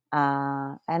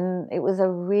 And it was a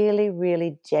really,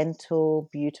 really gentle,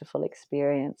 beautiful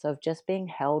experience of just being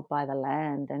held by the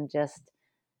land, and just,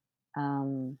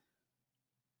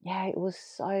 it was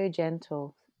so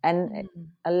gentle, and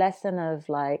a lesson of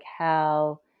like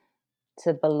how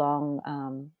to belong,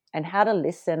 and how to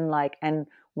listen, like, and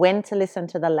when to listen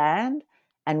to the land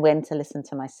and when to listen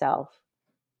to myself,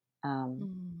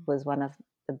 was one of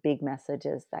the big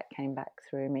messages that came back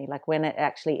through me, like when it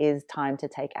actually is time to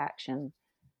take action.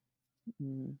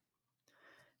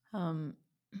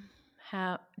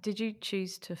 How did you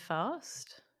choose to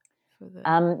fast for the?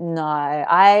 No,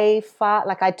 I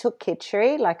took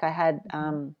Kitchery, like I had,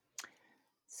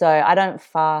 so I don't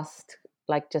fast,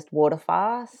 like just water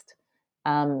fast.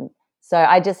 So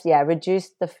I just,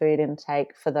 reduced the food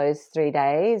intake for those 3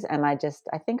 days, and I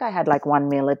think I had like one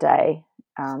meal a day,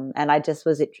 and I just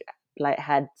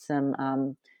had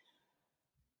some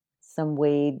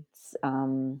weeds,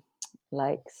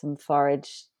 like some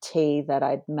forage tea that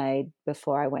I'd made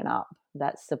before I went up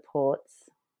that supports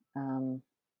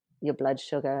your blood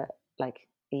sugar, like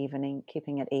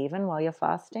keeping it even while you're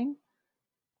fasting.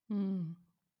 And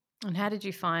how did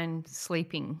you find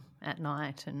sleeping at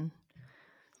night? And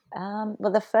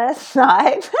well, the first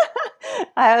night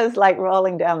I was like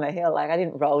rolling down the hill. Like, I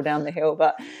didn't roll down the hill,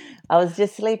 but I was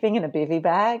just sleeping in a bivy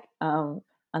bag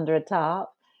under a tarp,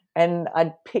 and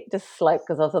I'd picked a slope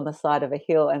because I was on the side of a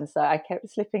hill, and so I kept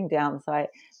slipping down. So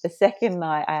the second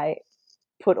night I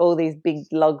put all these big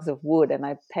logs of wood, and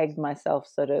I pegged myself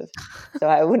sort of so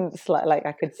I wouldn't like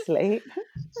I could sleep.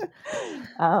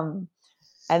 And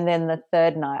then the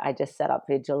third night I just sat up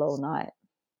vigil all night.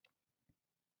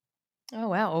 oh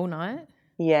wow, all night.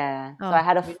 Yeah. So I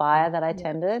had a fire that I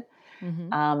tended.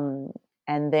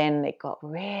 And then it got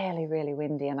really, really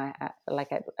windy, and I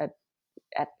like at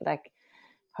like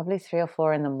probably 3 or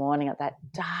 4 in the morning, at that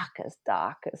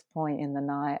darkest point in the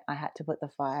night, I had to put the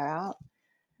fire out.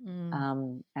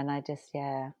 And I just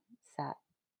sat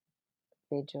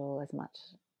vigil as much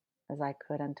as I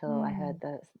could until I heard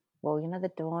the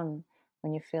dawn,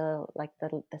 when you feel like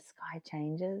the sky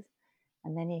changes,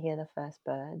 and then you hear the first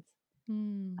birds.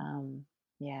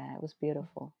 It was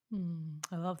beautiful.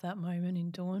 I love that moment in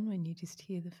dawn when you just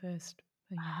hear the first,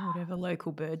 whatever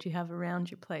local bird you have around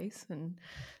your place, and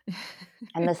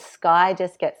the sky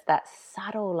just gets that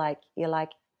subtle, like, you're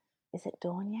like, is it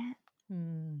dawn yet?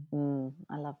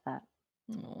 I love that.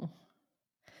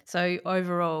 So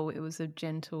overall, it was a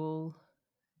gentle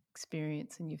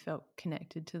experience, and you felt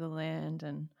connected to the land,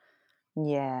 and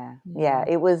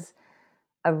it was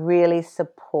a really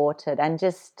supported and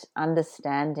just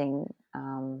understanding,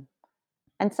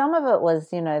 and some of it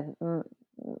was,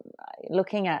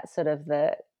 looking at sort of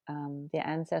the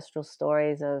ancestral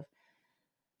stories of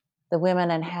the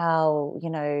women, and how,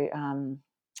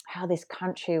 how this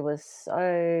country was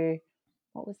so,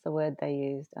 what was the word they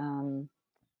used?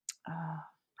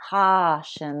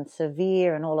 Harsh and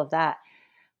severe and all of that.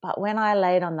 But when I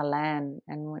laid on the land,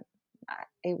 and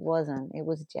it wasn't, it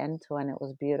was gentle, and it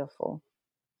was beautiful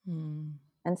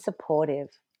and supportive.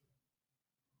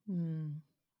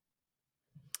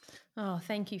 Oh,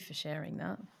 thank you for sharing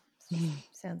that.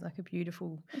 Sounds like a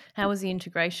beautiful. How was the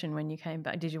integration when you came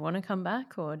back? Did you want to come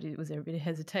back, or was there a bit of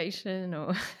hesitation,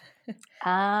 or?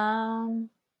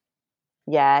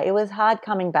 It was hard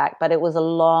coming back, but it was a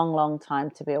long, long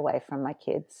time to be away from my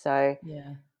kids. So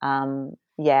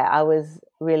I was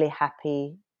really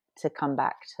happy to come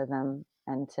back to them,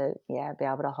 and to be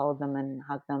able to hold them and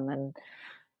hug them, and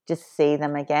just see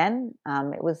them again.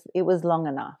 It was long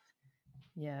enough.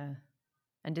 Yeah.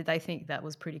 And did they think that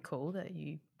was pretty cool that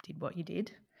you did what you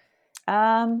did?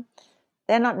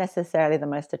 They're not necessarily the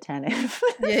most attentive.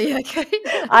 Yeah, okay.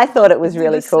 I thought it was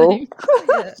really cool.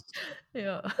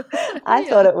 Yeah. I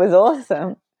thought it was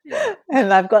awesome. Yeah.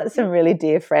 And I've got some really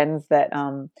dear friends that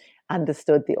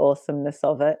understood the awesomeness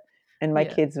of it. And my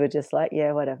kids were just like,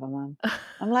 yeah, whatever, Mum.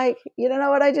 I'm like, you don't know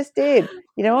what I just did?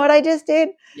 You know what I just did?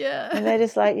 Yeah. And they're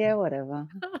just like, yeah, whatever.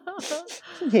 You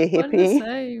I'm the hippie.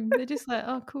 same. They're just like,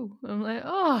 oh, cool. I'm like,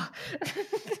 oh.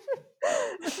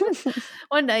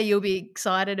 One day you'll be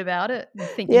excited about it and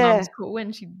think your mum's cool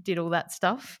when she did all that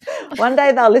stuff. One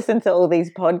day they'll listen to all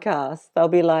these podcasts. They'll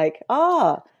be like,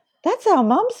 oh, that's our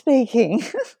mum speaking.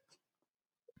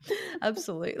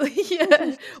 Absolutely.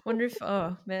 Yeah. Wonder if,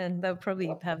 oh man, they'll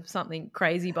probably have something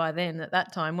crazy by then at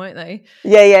that time, won't they?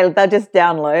 Yeah. They'll just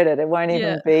download it. It won't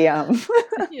even be Yeah.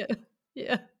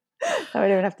 I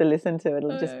won't even have to listen to it.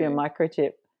 It'll just be a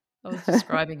microchip. I was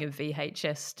describing a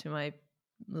VHS to my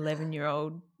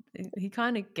 11-year-old. He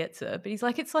kind of gets it, but he's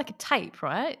like, it's like a tape,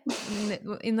 right?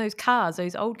 In those cars,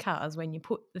 those old cars, when you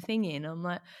put the thing in, I'm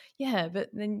like, yeah, but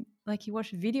then like you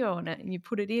watch a video on it and you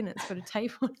put it in, it's got a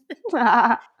tape on it.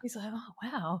 He's like, oh,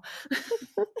 wow.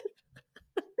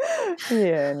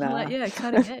 Yeah, no. I'm like, yeah,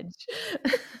 cutting edge.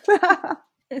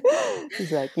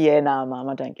 He's like, yeah, nah, Mum,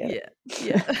 I don't get it.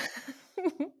 Yeah.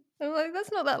 I'm like,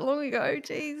 that's not that long ago,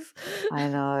 geez. I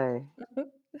know.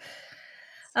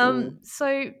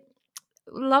 So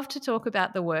love to talk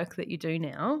about the work that you do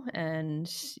now and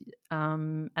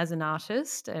as an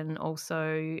artist, and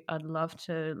also I'd love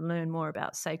to learn more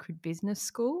about Sacred Business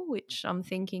School, which I'm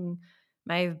thinking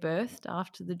may have birthed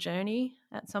after the journey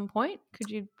at some point. Could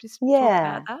you just talk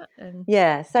about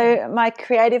that? So my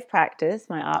creative practice,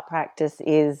 my art practice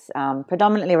is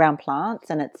predominantly around plants,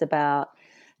 and it's about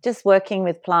just working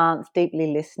with plants, deeply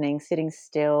listening, sitting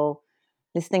still,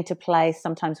 listening to place,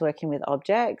 sometimes working with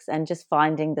objects, and just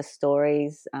finding the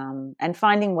stories and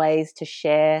finding ways to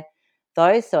share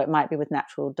those. So it might be with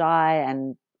natural dye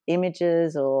and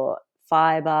images or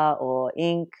fiber or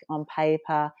ink on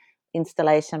paper,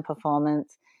 installation,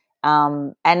 performance.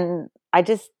 And I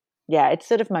just, it's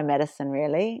sort of my medicine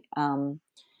really.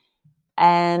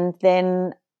 And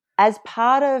then as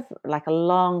part of, like, a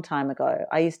long time ago,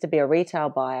 I used to be a retail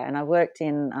buyer, and I worked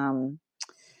in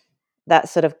that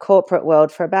sort of corporate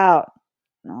world for about,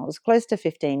 it was close to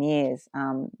 15 years.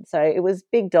 So it was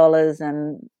big dollars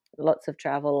and lots of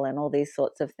travel and all these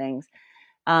sorts of things.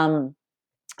 So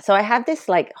I have this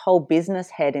like whole business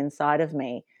head inside of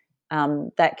me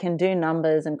that can do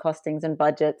numbers and costings and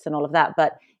budgets and all of that.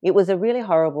 But it was a really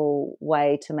horrible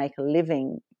way to make a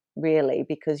living, really,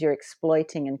 because you're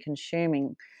exploiting and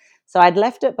consuming. So I'd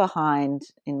left it behind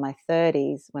in my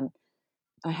 30s when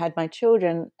I had my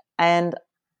children, and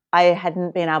I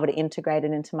hadn't been able to integrate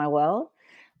it into my world.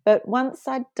 But once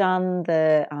I'd done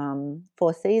the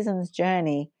Four Seasons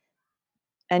journey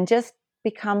and just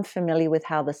become familiar with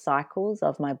how the cycles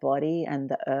of my body and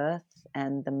the earth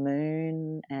and the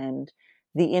moon and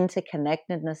the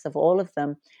interconnectedness of all of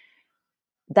them,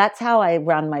 that's how I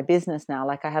run my business now.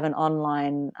 Like, I have an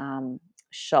online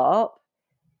shop,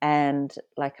 and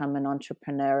like I'm an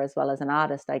entrepreneur as well as an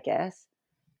artist, I guess.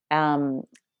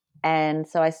 And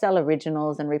so I sell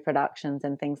originals and reproductions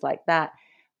and things like that.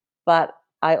 But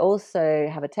I also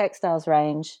have a textiles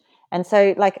range. And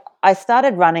so, like, I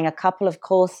started running a couple of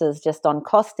courses just on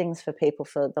costings for people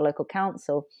for the local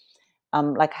council,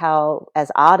 like how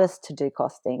as artists to do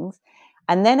costings.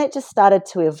 And then it just started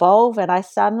to evolve, and I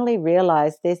suddenly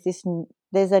realized there's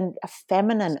a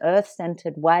feminine,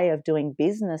 earth-centered way of doing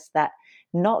business that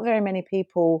not very many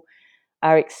people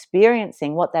are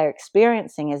experiencing. What they're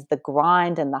experiencing is the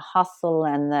grind and the hustle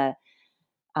and the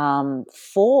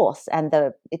force, and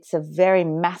it's a very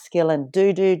masculine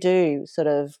do sort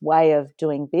of way of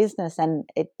doing business, and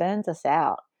it burns us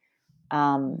out.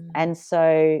 And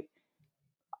so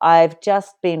I've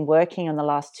just been working in the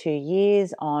last 2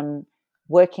 years on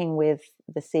working with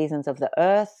the seasons of the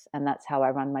earth, and that's how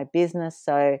I run my business.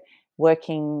 So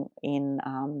working in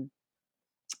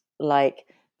like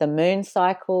the moon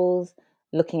cycles,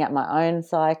 looking at my own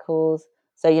cycles.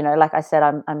 So, like I said,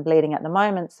 I'm bleeding at the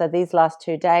moment. So these last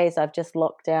 2 days, I've just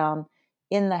locked down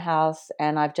in the house,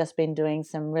 and I've just been doing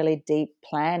some really deep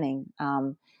planning.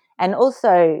 And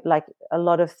also, like, a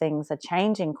lot of things are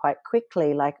changing quite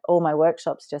quickly. Like, all my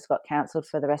workshops just got cancelled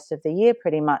for the rest of the year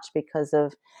pretty much because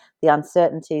of the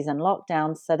uncertainties and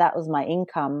lockdowns. So that was my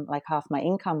income, like half my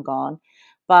income gone.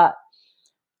 But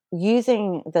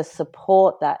using the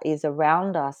support that is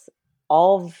around us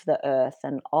of the earth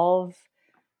and of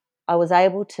I was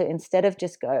able to, instead of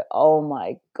just go, oh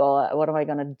my God, what am I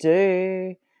going to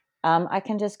do? I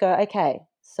can just go, okay,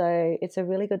 so it's a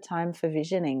really good time for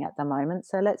visioning at the moment.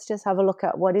 So let's just have a look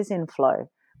at what is in flow,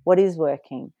 what is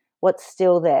working, what's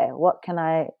still there, what can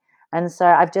I, and so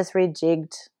I've just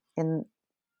rejigged in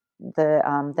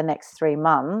the next 3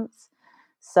 months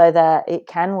so that it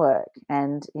can work.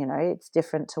 And, you know, it's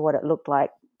different to what it looked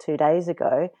like 2 days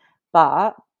ago,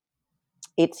 but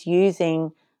it's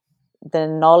using the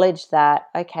knowledge that,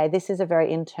 okay, this is a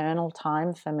very internal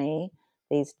time for me,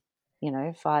 these, you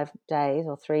know, 5 days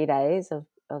or 3 days of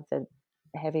the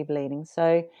heavy bleeding.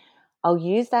 So I'll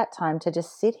use that time to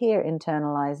just sit here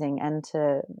internalizing and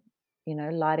to, you know,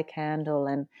 light a candle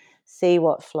and see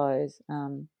what flows.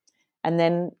 And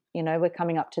then, you know, we're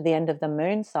coming up to the end of the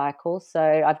moon cycle. So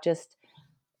I've just,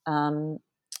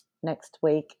 next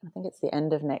week, I think it's the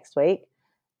end of next week.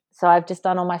 So I've just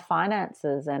done all my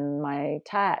finances and my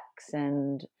tax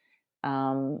and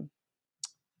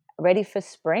ready for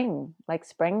spring. Like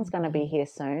spring's going to be here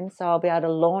soon. So I'll be able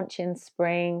to launch in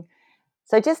spring.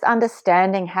 So just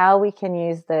understanding how we can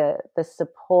use the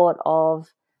support of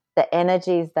the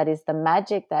energies that is the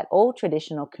magic that all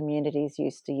traditional communities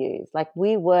used to use. Like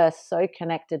we were so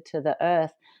connected to the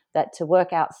earth that to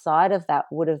work outside of that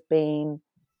would have been,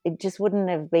 it just wouldn't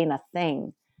have been a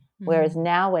thing. Whereas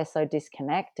now we're so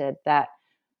disconnected that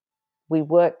we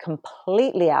work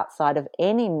completely outside of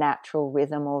any natural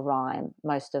rhythm or rhyme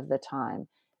most of the time.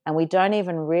 And we don't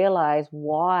even realize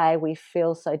why we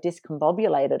feel so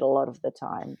discombobulated a lot of the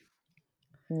time.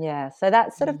 Yeah, so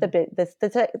that's sort of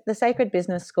the Sacred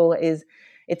Business School is,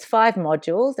 it's 5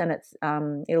 modules, and it's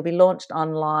it'll be launched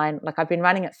online. Like I've been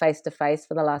running it face to face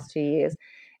for the last 2 years,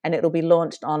 and it'll be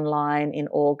launched online in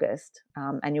August.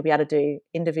 And you'll be able to do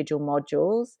individual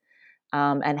modules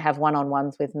and have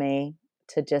one-on-ones with me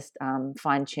to just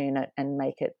fine tune it and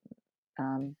make it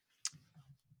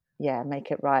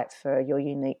make it right for your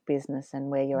unique business and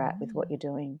where you're at with what you're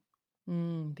doing.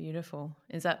 Beautiful.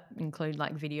 Does that include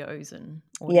like videos and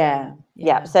audio?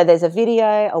 Yeah. So there's a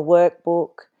video, a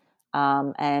workbook,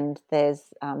 and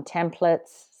there's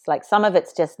templates. Like some of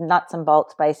it's just nuts and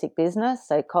bolts basic business,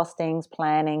 so costings,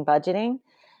 planning, budgeting,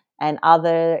 and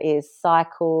other is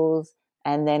cycles,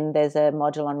 and then there's a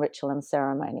module on ritual and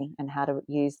ceremony and how to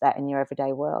use that in your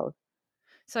everyday world.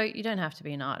 So you don't have to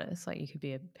be an artist, like you could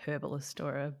be a herbalist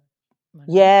or a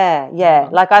Yeah.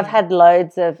 Like I've had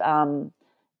loads of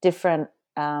different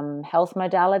health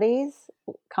modalities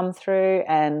come through,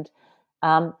 and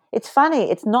it's funny,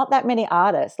 it's not that many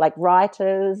artists, like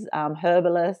writers,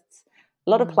 herbalists, a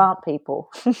lot of plant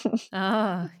people.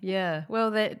 Yeah.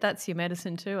 Well, that's your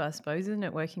medicine too, I suppose, isn't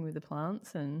it? Working with the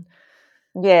plants and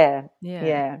Yeah.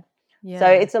 yeah. So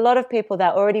it's a lot of people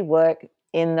that already work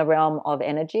in the realm of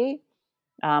energy.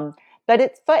 But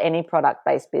it's for any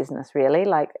product-based business, really,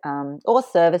 like or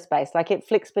service-based. Like it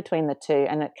flicks between the two,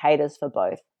 and it caters for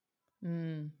both.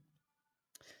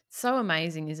 So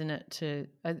amazing, isn't it?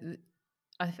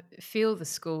 I feel the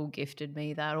school gifted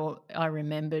me that, or I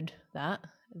remembered that,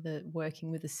 the working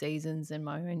with the seasons and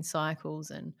my own cycles,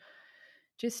 and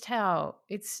just how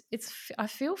it's. I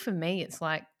feel for me, it's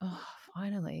like, oh,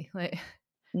 finally, like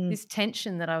this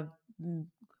tension that I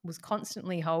was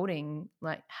constantly holding,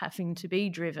 like having to be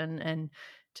driven and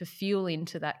to fuel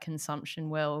into that consumption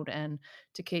world and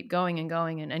to keep going and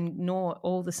going and ignore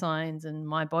all the signs and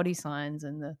my body signs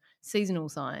and the seasonal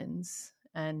signs.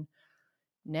 And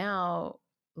now,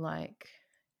 like,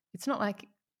 it's not like,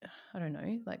 I don't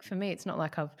know, like for me, it's not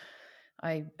like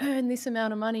I earn this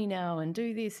amount of money now and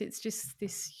do this. It's just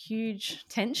this huge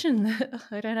tension that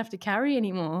I don't have to carry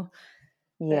anymore.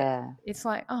 Yeah. It's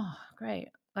like, oh, great.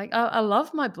 Like I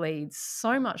love my bleeds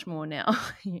so much more now.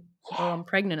 Well, I'm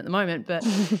pregnant at the moment, but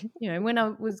when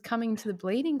I was coming to the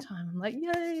bleeding time, I'm like,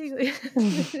 yay!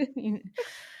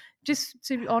 Just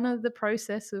to honor the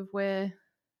process of where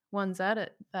one's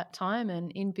at that time.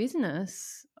 And in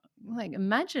business, like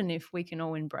imagine if we can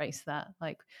all embrace that.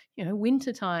 Like,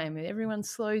 winter time, everyone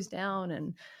slows down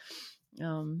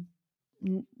and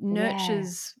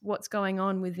nurtures what's going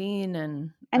on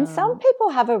within. And some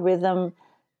people have a rhythm,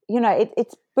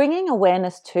 it's bringing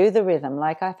awareness to the rhythm.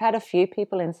 Like I've had a few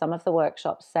people in some of the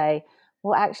workshops say,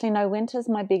 well, actually, no, winter's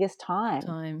my biggest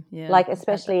time. Like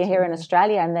especially here in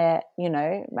Australia, and they're,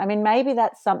 I mean, maybe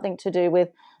that's something to do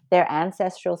with their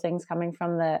ancestral things coming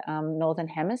from the Northern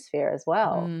Hemisphere as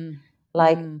well.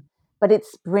 But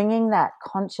it's bringing that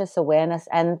conscious awareness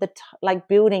and like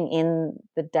building in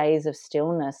the days of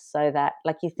stillness, so that,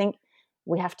 like, you think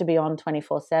we have to be on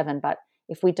 24/7, but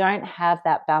if we don't have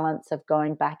that balance of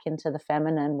going back into the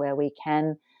feminine where we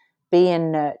can be in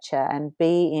nurture and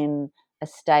be in a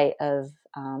state of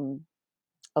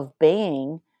of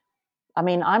being, I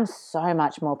mean, I'm so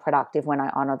much more productive when I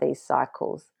honor these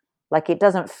cycles. Like, it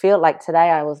doesn't feel like today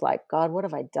I was like, God, what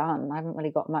have I done? I haven't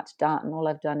really got much done. All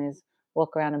I've done is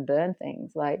walk around and burn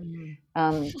things, like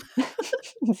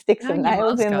stick some Hang your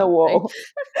nails mask in the up. wall,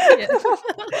 Yeah.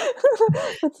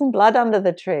 put some blood under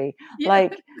the tree. Yeah.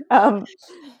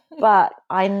 But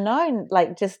I know,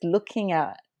 like, just looking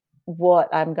at what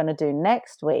I'm going to do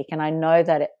next week, and I know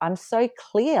that I'm so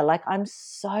clear, like I'm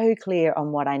so clear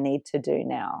on what I need to do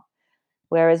now.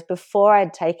 Whereas before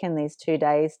I'd taken these 2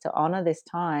 days to honor this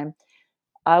time,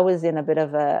 I was in a bit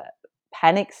of a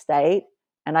panic state,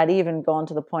 and I'd even gone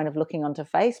to the point of looking onto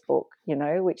Facebook,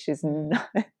 which is not,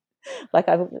 like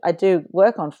I do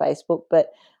work on Facebook,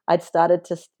 but I'd started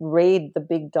to read the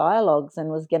big dialogues and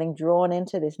was getting drawn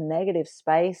into this negative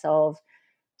space of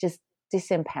just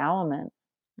disempowerment.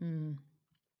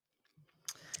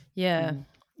 Yeah.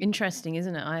 Interesting,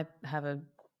 isn't it? I have a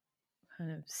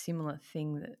kind of similar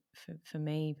thing that for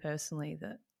me personally,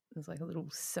 that there's like a little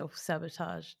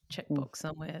self-sabotage checkbox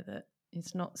somewhere that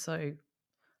it's not so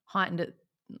heightened at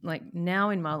like now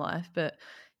in my life, but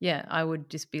yeah, I would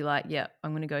just be like, yeah,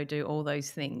 I'm going to go do all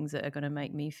those things that are going to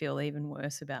make me feel even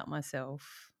worse about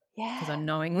myself because I'm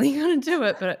knowingly going to do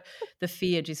it, but the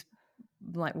fear just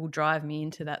like will drive me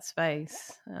into that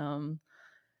space.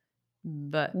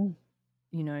 But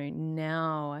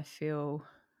now I feel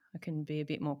I can be a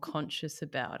bit more conscious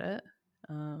about it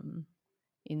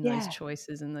in those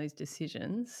choices and those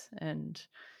decisions. And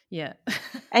yeah.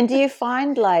 And do you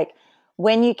find, like,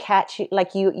 when you catch,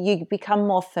 like, you become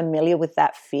more familiar with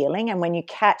that feeling, and when you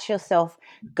catch yourself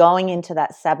going into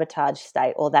that sabotage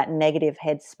state or that negative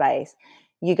headspace,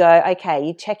 you go, okay,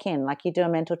 you check in, like you do a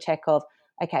mental check of,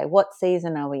 okay, what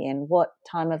season are we in? What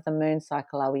time of the moon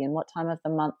cycle are we in? What time of the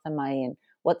month am I in?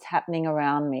 What's happening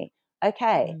around me?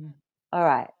 Okay. All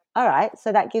right.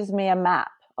 So that gives me a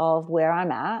map of where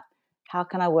I'm at. How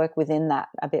can I work within that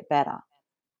a bit better?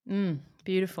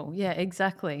 Beautiful. Yeah,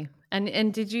 exactly.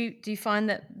 And do you find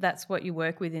that that's what you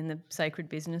work with in the Sacred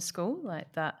Business School,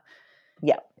 like that?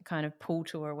 Yeah. Kind of pull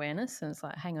to awareness, and it's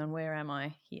like, hang on, where am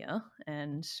I here,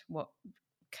 and what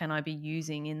can I be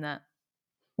using in that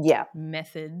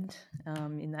method,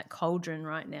 in that cauldron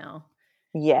right now?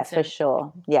 Yeah, for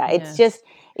sure. Yeah,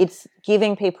 it's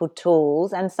giving people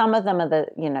tools, and some of them are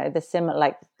the similar,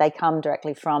 like they come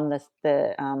directly from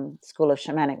the School of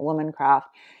Shamanic Womancraft,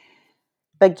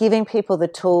 but giving people the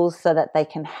tools so that they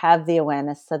can have the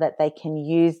awareness, so that they can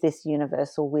use this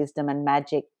universal wisdom and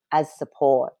magic as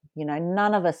support.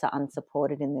 None of us are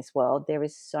unsupported in this world. There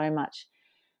is so much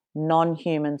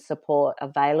non-human support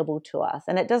available to us,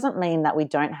 and it doesn't mean that we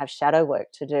don't have shadow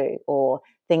work to do or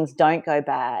things don't go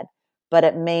bad, but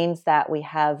it means that we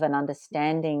have an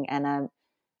understanding and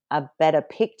a better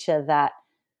picture that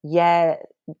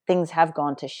things have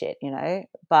gone to shit,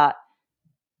 but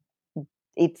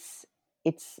it's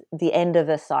the end of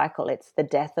a cycle. It's the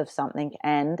death of something,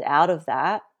 and out of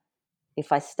that,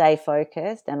 if I stay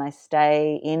focused and I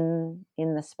stay in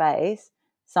the space,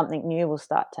 something new will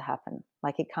start to happen.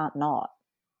 Like, it can't not.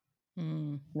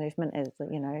 Movement is,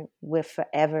 we're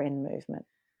forever in movement.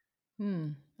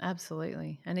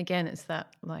 Absolutely. And again, it's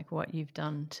that, like what you've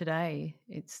done today,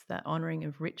 it's that honoring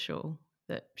of ritual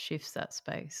that shifts that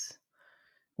space.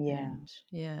 Yeah.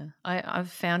 And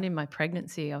I've found in my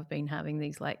pregnancy, I've been having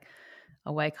these, like, I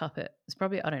wake up at, it's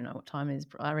probably, I don't know what time it is,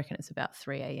 but I reckon it's about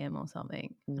 3 a.m. or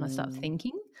something. And I start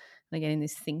thinking, and I get in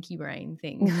this thinky brain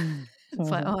thing. It's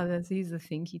like, here's the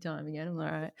thinky time again. I'm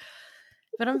like, all right.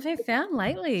 But I've found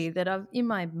lately that in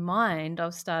my mind,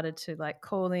 I've started to, like,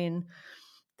 call in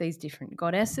these different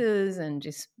goddesses and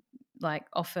just like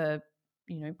offer,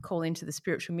 call into the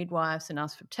spiritual midwives and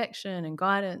ask for protection and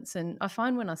guidance. And I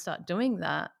find when I start doing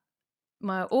that,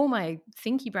 all my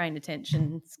thinky brain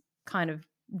attention's kind of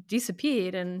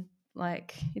disappeared, and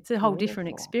like it's a whole different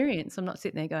experience. I'm not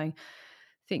sitting there going,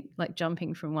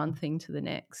 jumping from one thing to the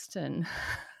next. And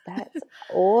that's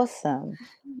awesome.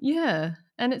 Yeah.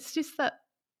 And it's just that,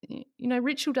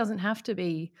 ritual doesn't have to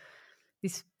be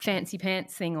this fancy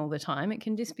pants thing all the time. It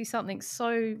can just be something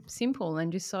so simple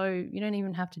and just so you don't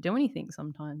even have to do anything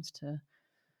sometimes to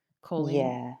call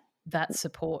in that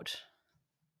support.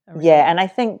 Yeah, and I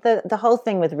think the whole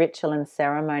thing with ritual and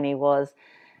ceremony was,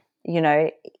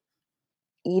 it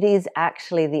is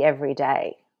actually the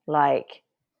everyday. Like,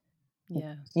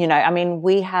 I mean,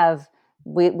 we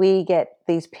get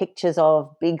these pictures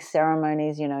of big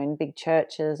ceremonies, in big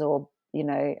churches or,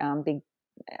 big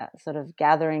sort of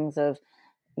gatherings of,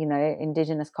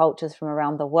 Indigenous cultures from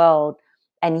around the world.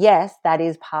 And yes, that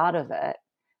is part of it.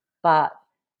 But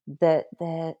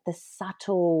the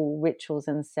subtle rituals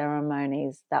and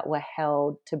ceremonies that were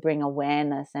held to bring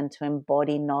awareness and to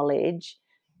embody knowledge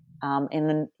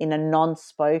in a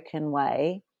non-spoken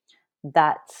way,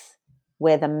 that's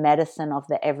where the medicine of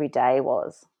the everyday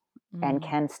was and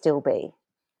can still be.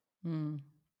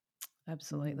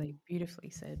 Absolutely. Beautifully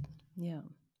said. Yeah.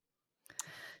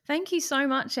 Thank you so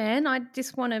much, Anne. I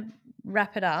just want to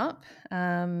wrap it up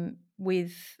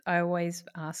with, I always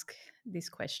ask this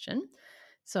question.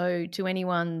 So to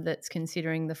anyone that's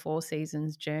considering the 4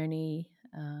 Seasons journey,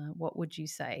 what would you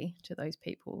say to those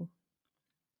people?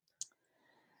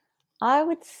 I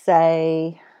would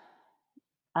say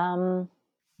to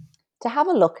have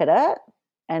a look at it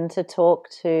and to talk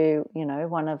to,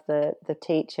 one of the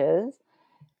teachers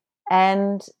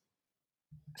and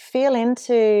feel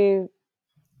into,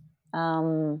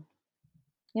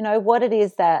 what it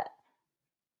is that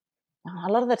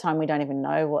a lot of the time we don't even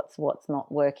know what's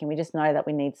not working. We just know that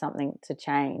we need something to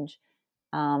change.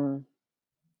 I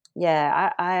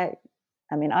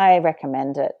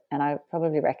recommend it, and I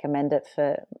probably recommend it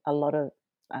for a lot of,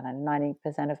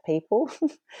 90% of people.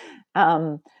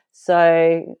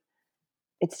 So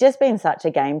it's just been such a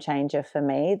game changer for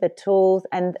me, the tools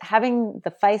and having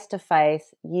the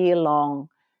face-to-face year-long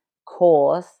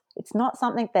course. It's not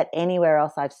something that anywhere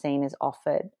else I've seen is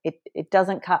offered. It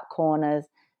doesn't cut corners,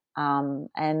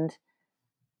 and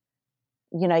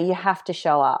you have to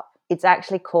show up. It's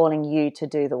actually calling you to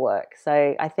do the work.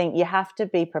 So I think you have to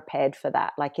be prepared for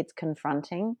that. Like, it's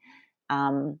confronting,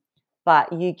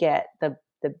 but you get the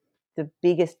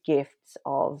biggest gifts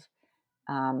of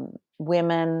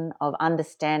women, of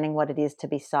understanding what it is to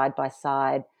be side by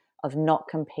side, of not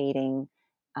competing.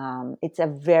 It's a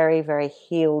very, very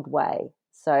healed way.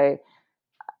 So,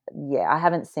 I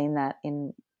haven't seen that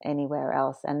in anywhere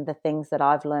else. And the things that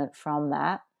I've learned from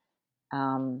that,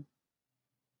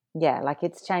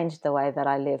 it's changed the way that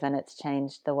I live, and it's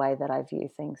changed the way that I view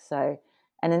things. So,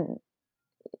 and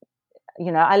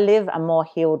I live a more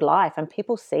healed life, and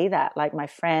people see that, like my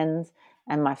friends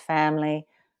and my family.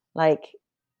 Like,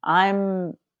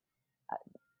 I'm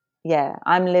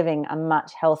living a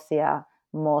much healthier,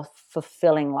 more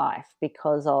fulfilling life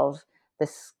because of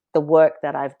the work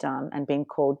that I've done and been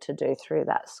called to do through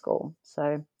that school.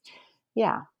 So,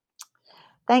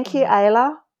 thank you,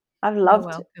 Ayla. I've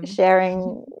loved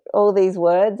sharing all these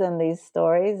words and these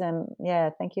stories, and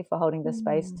thank you for holding the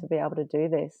space to be able to do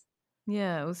this.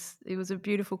 Yeah, it was a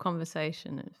beautiful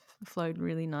conversation. It flowed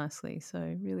really nicely,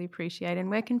 so really appreciate it. And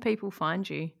where can people find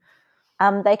you?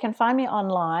 They can find me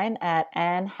online at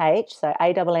AnneH, so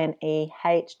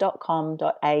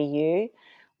ANNEH.com.au,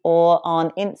 or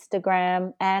on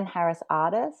Instagram, Anne Harris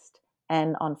Artist,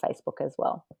 and on Facebook as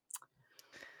well.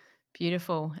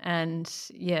 Beautiful. And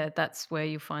that's where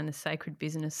you'll find the Sacred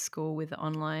Business School with the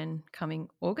online coming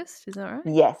August. Is that right?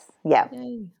 Yes. Yeah.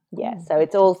 Yay. Yeah. So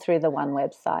it's all through the one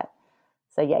website.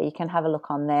 So you can have a look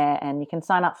on there, and you can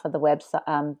sign up for the website,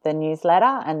 the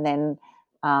newsletter, and then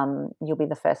you'll be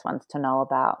the first ones to know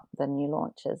about the new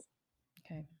launches.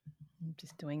 Okay. I'm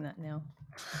just doing that now.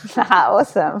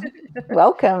 Awesome.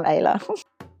 Welcome, Ayla.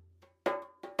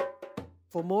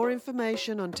 For more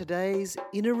information on today's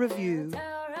Inner Review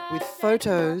with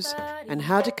photos and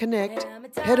how to connect,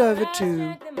 head over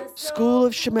to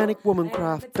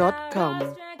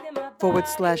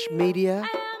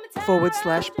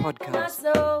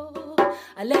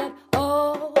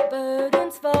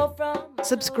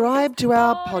Subscribe to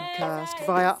our podcast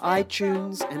via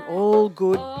iTunes and all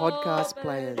good podcast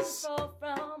players.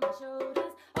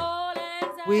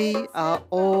 We are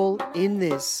all in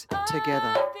this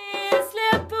together.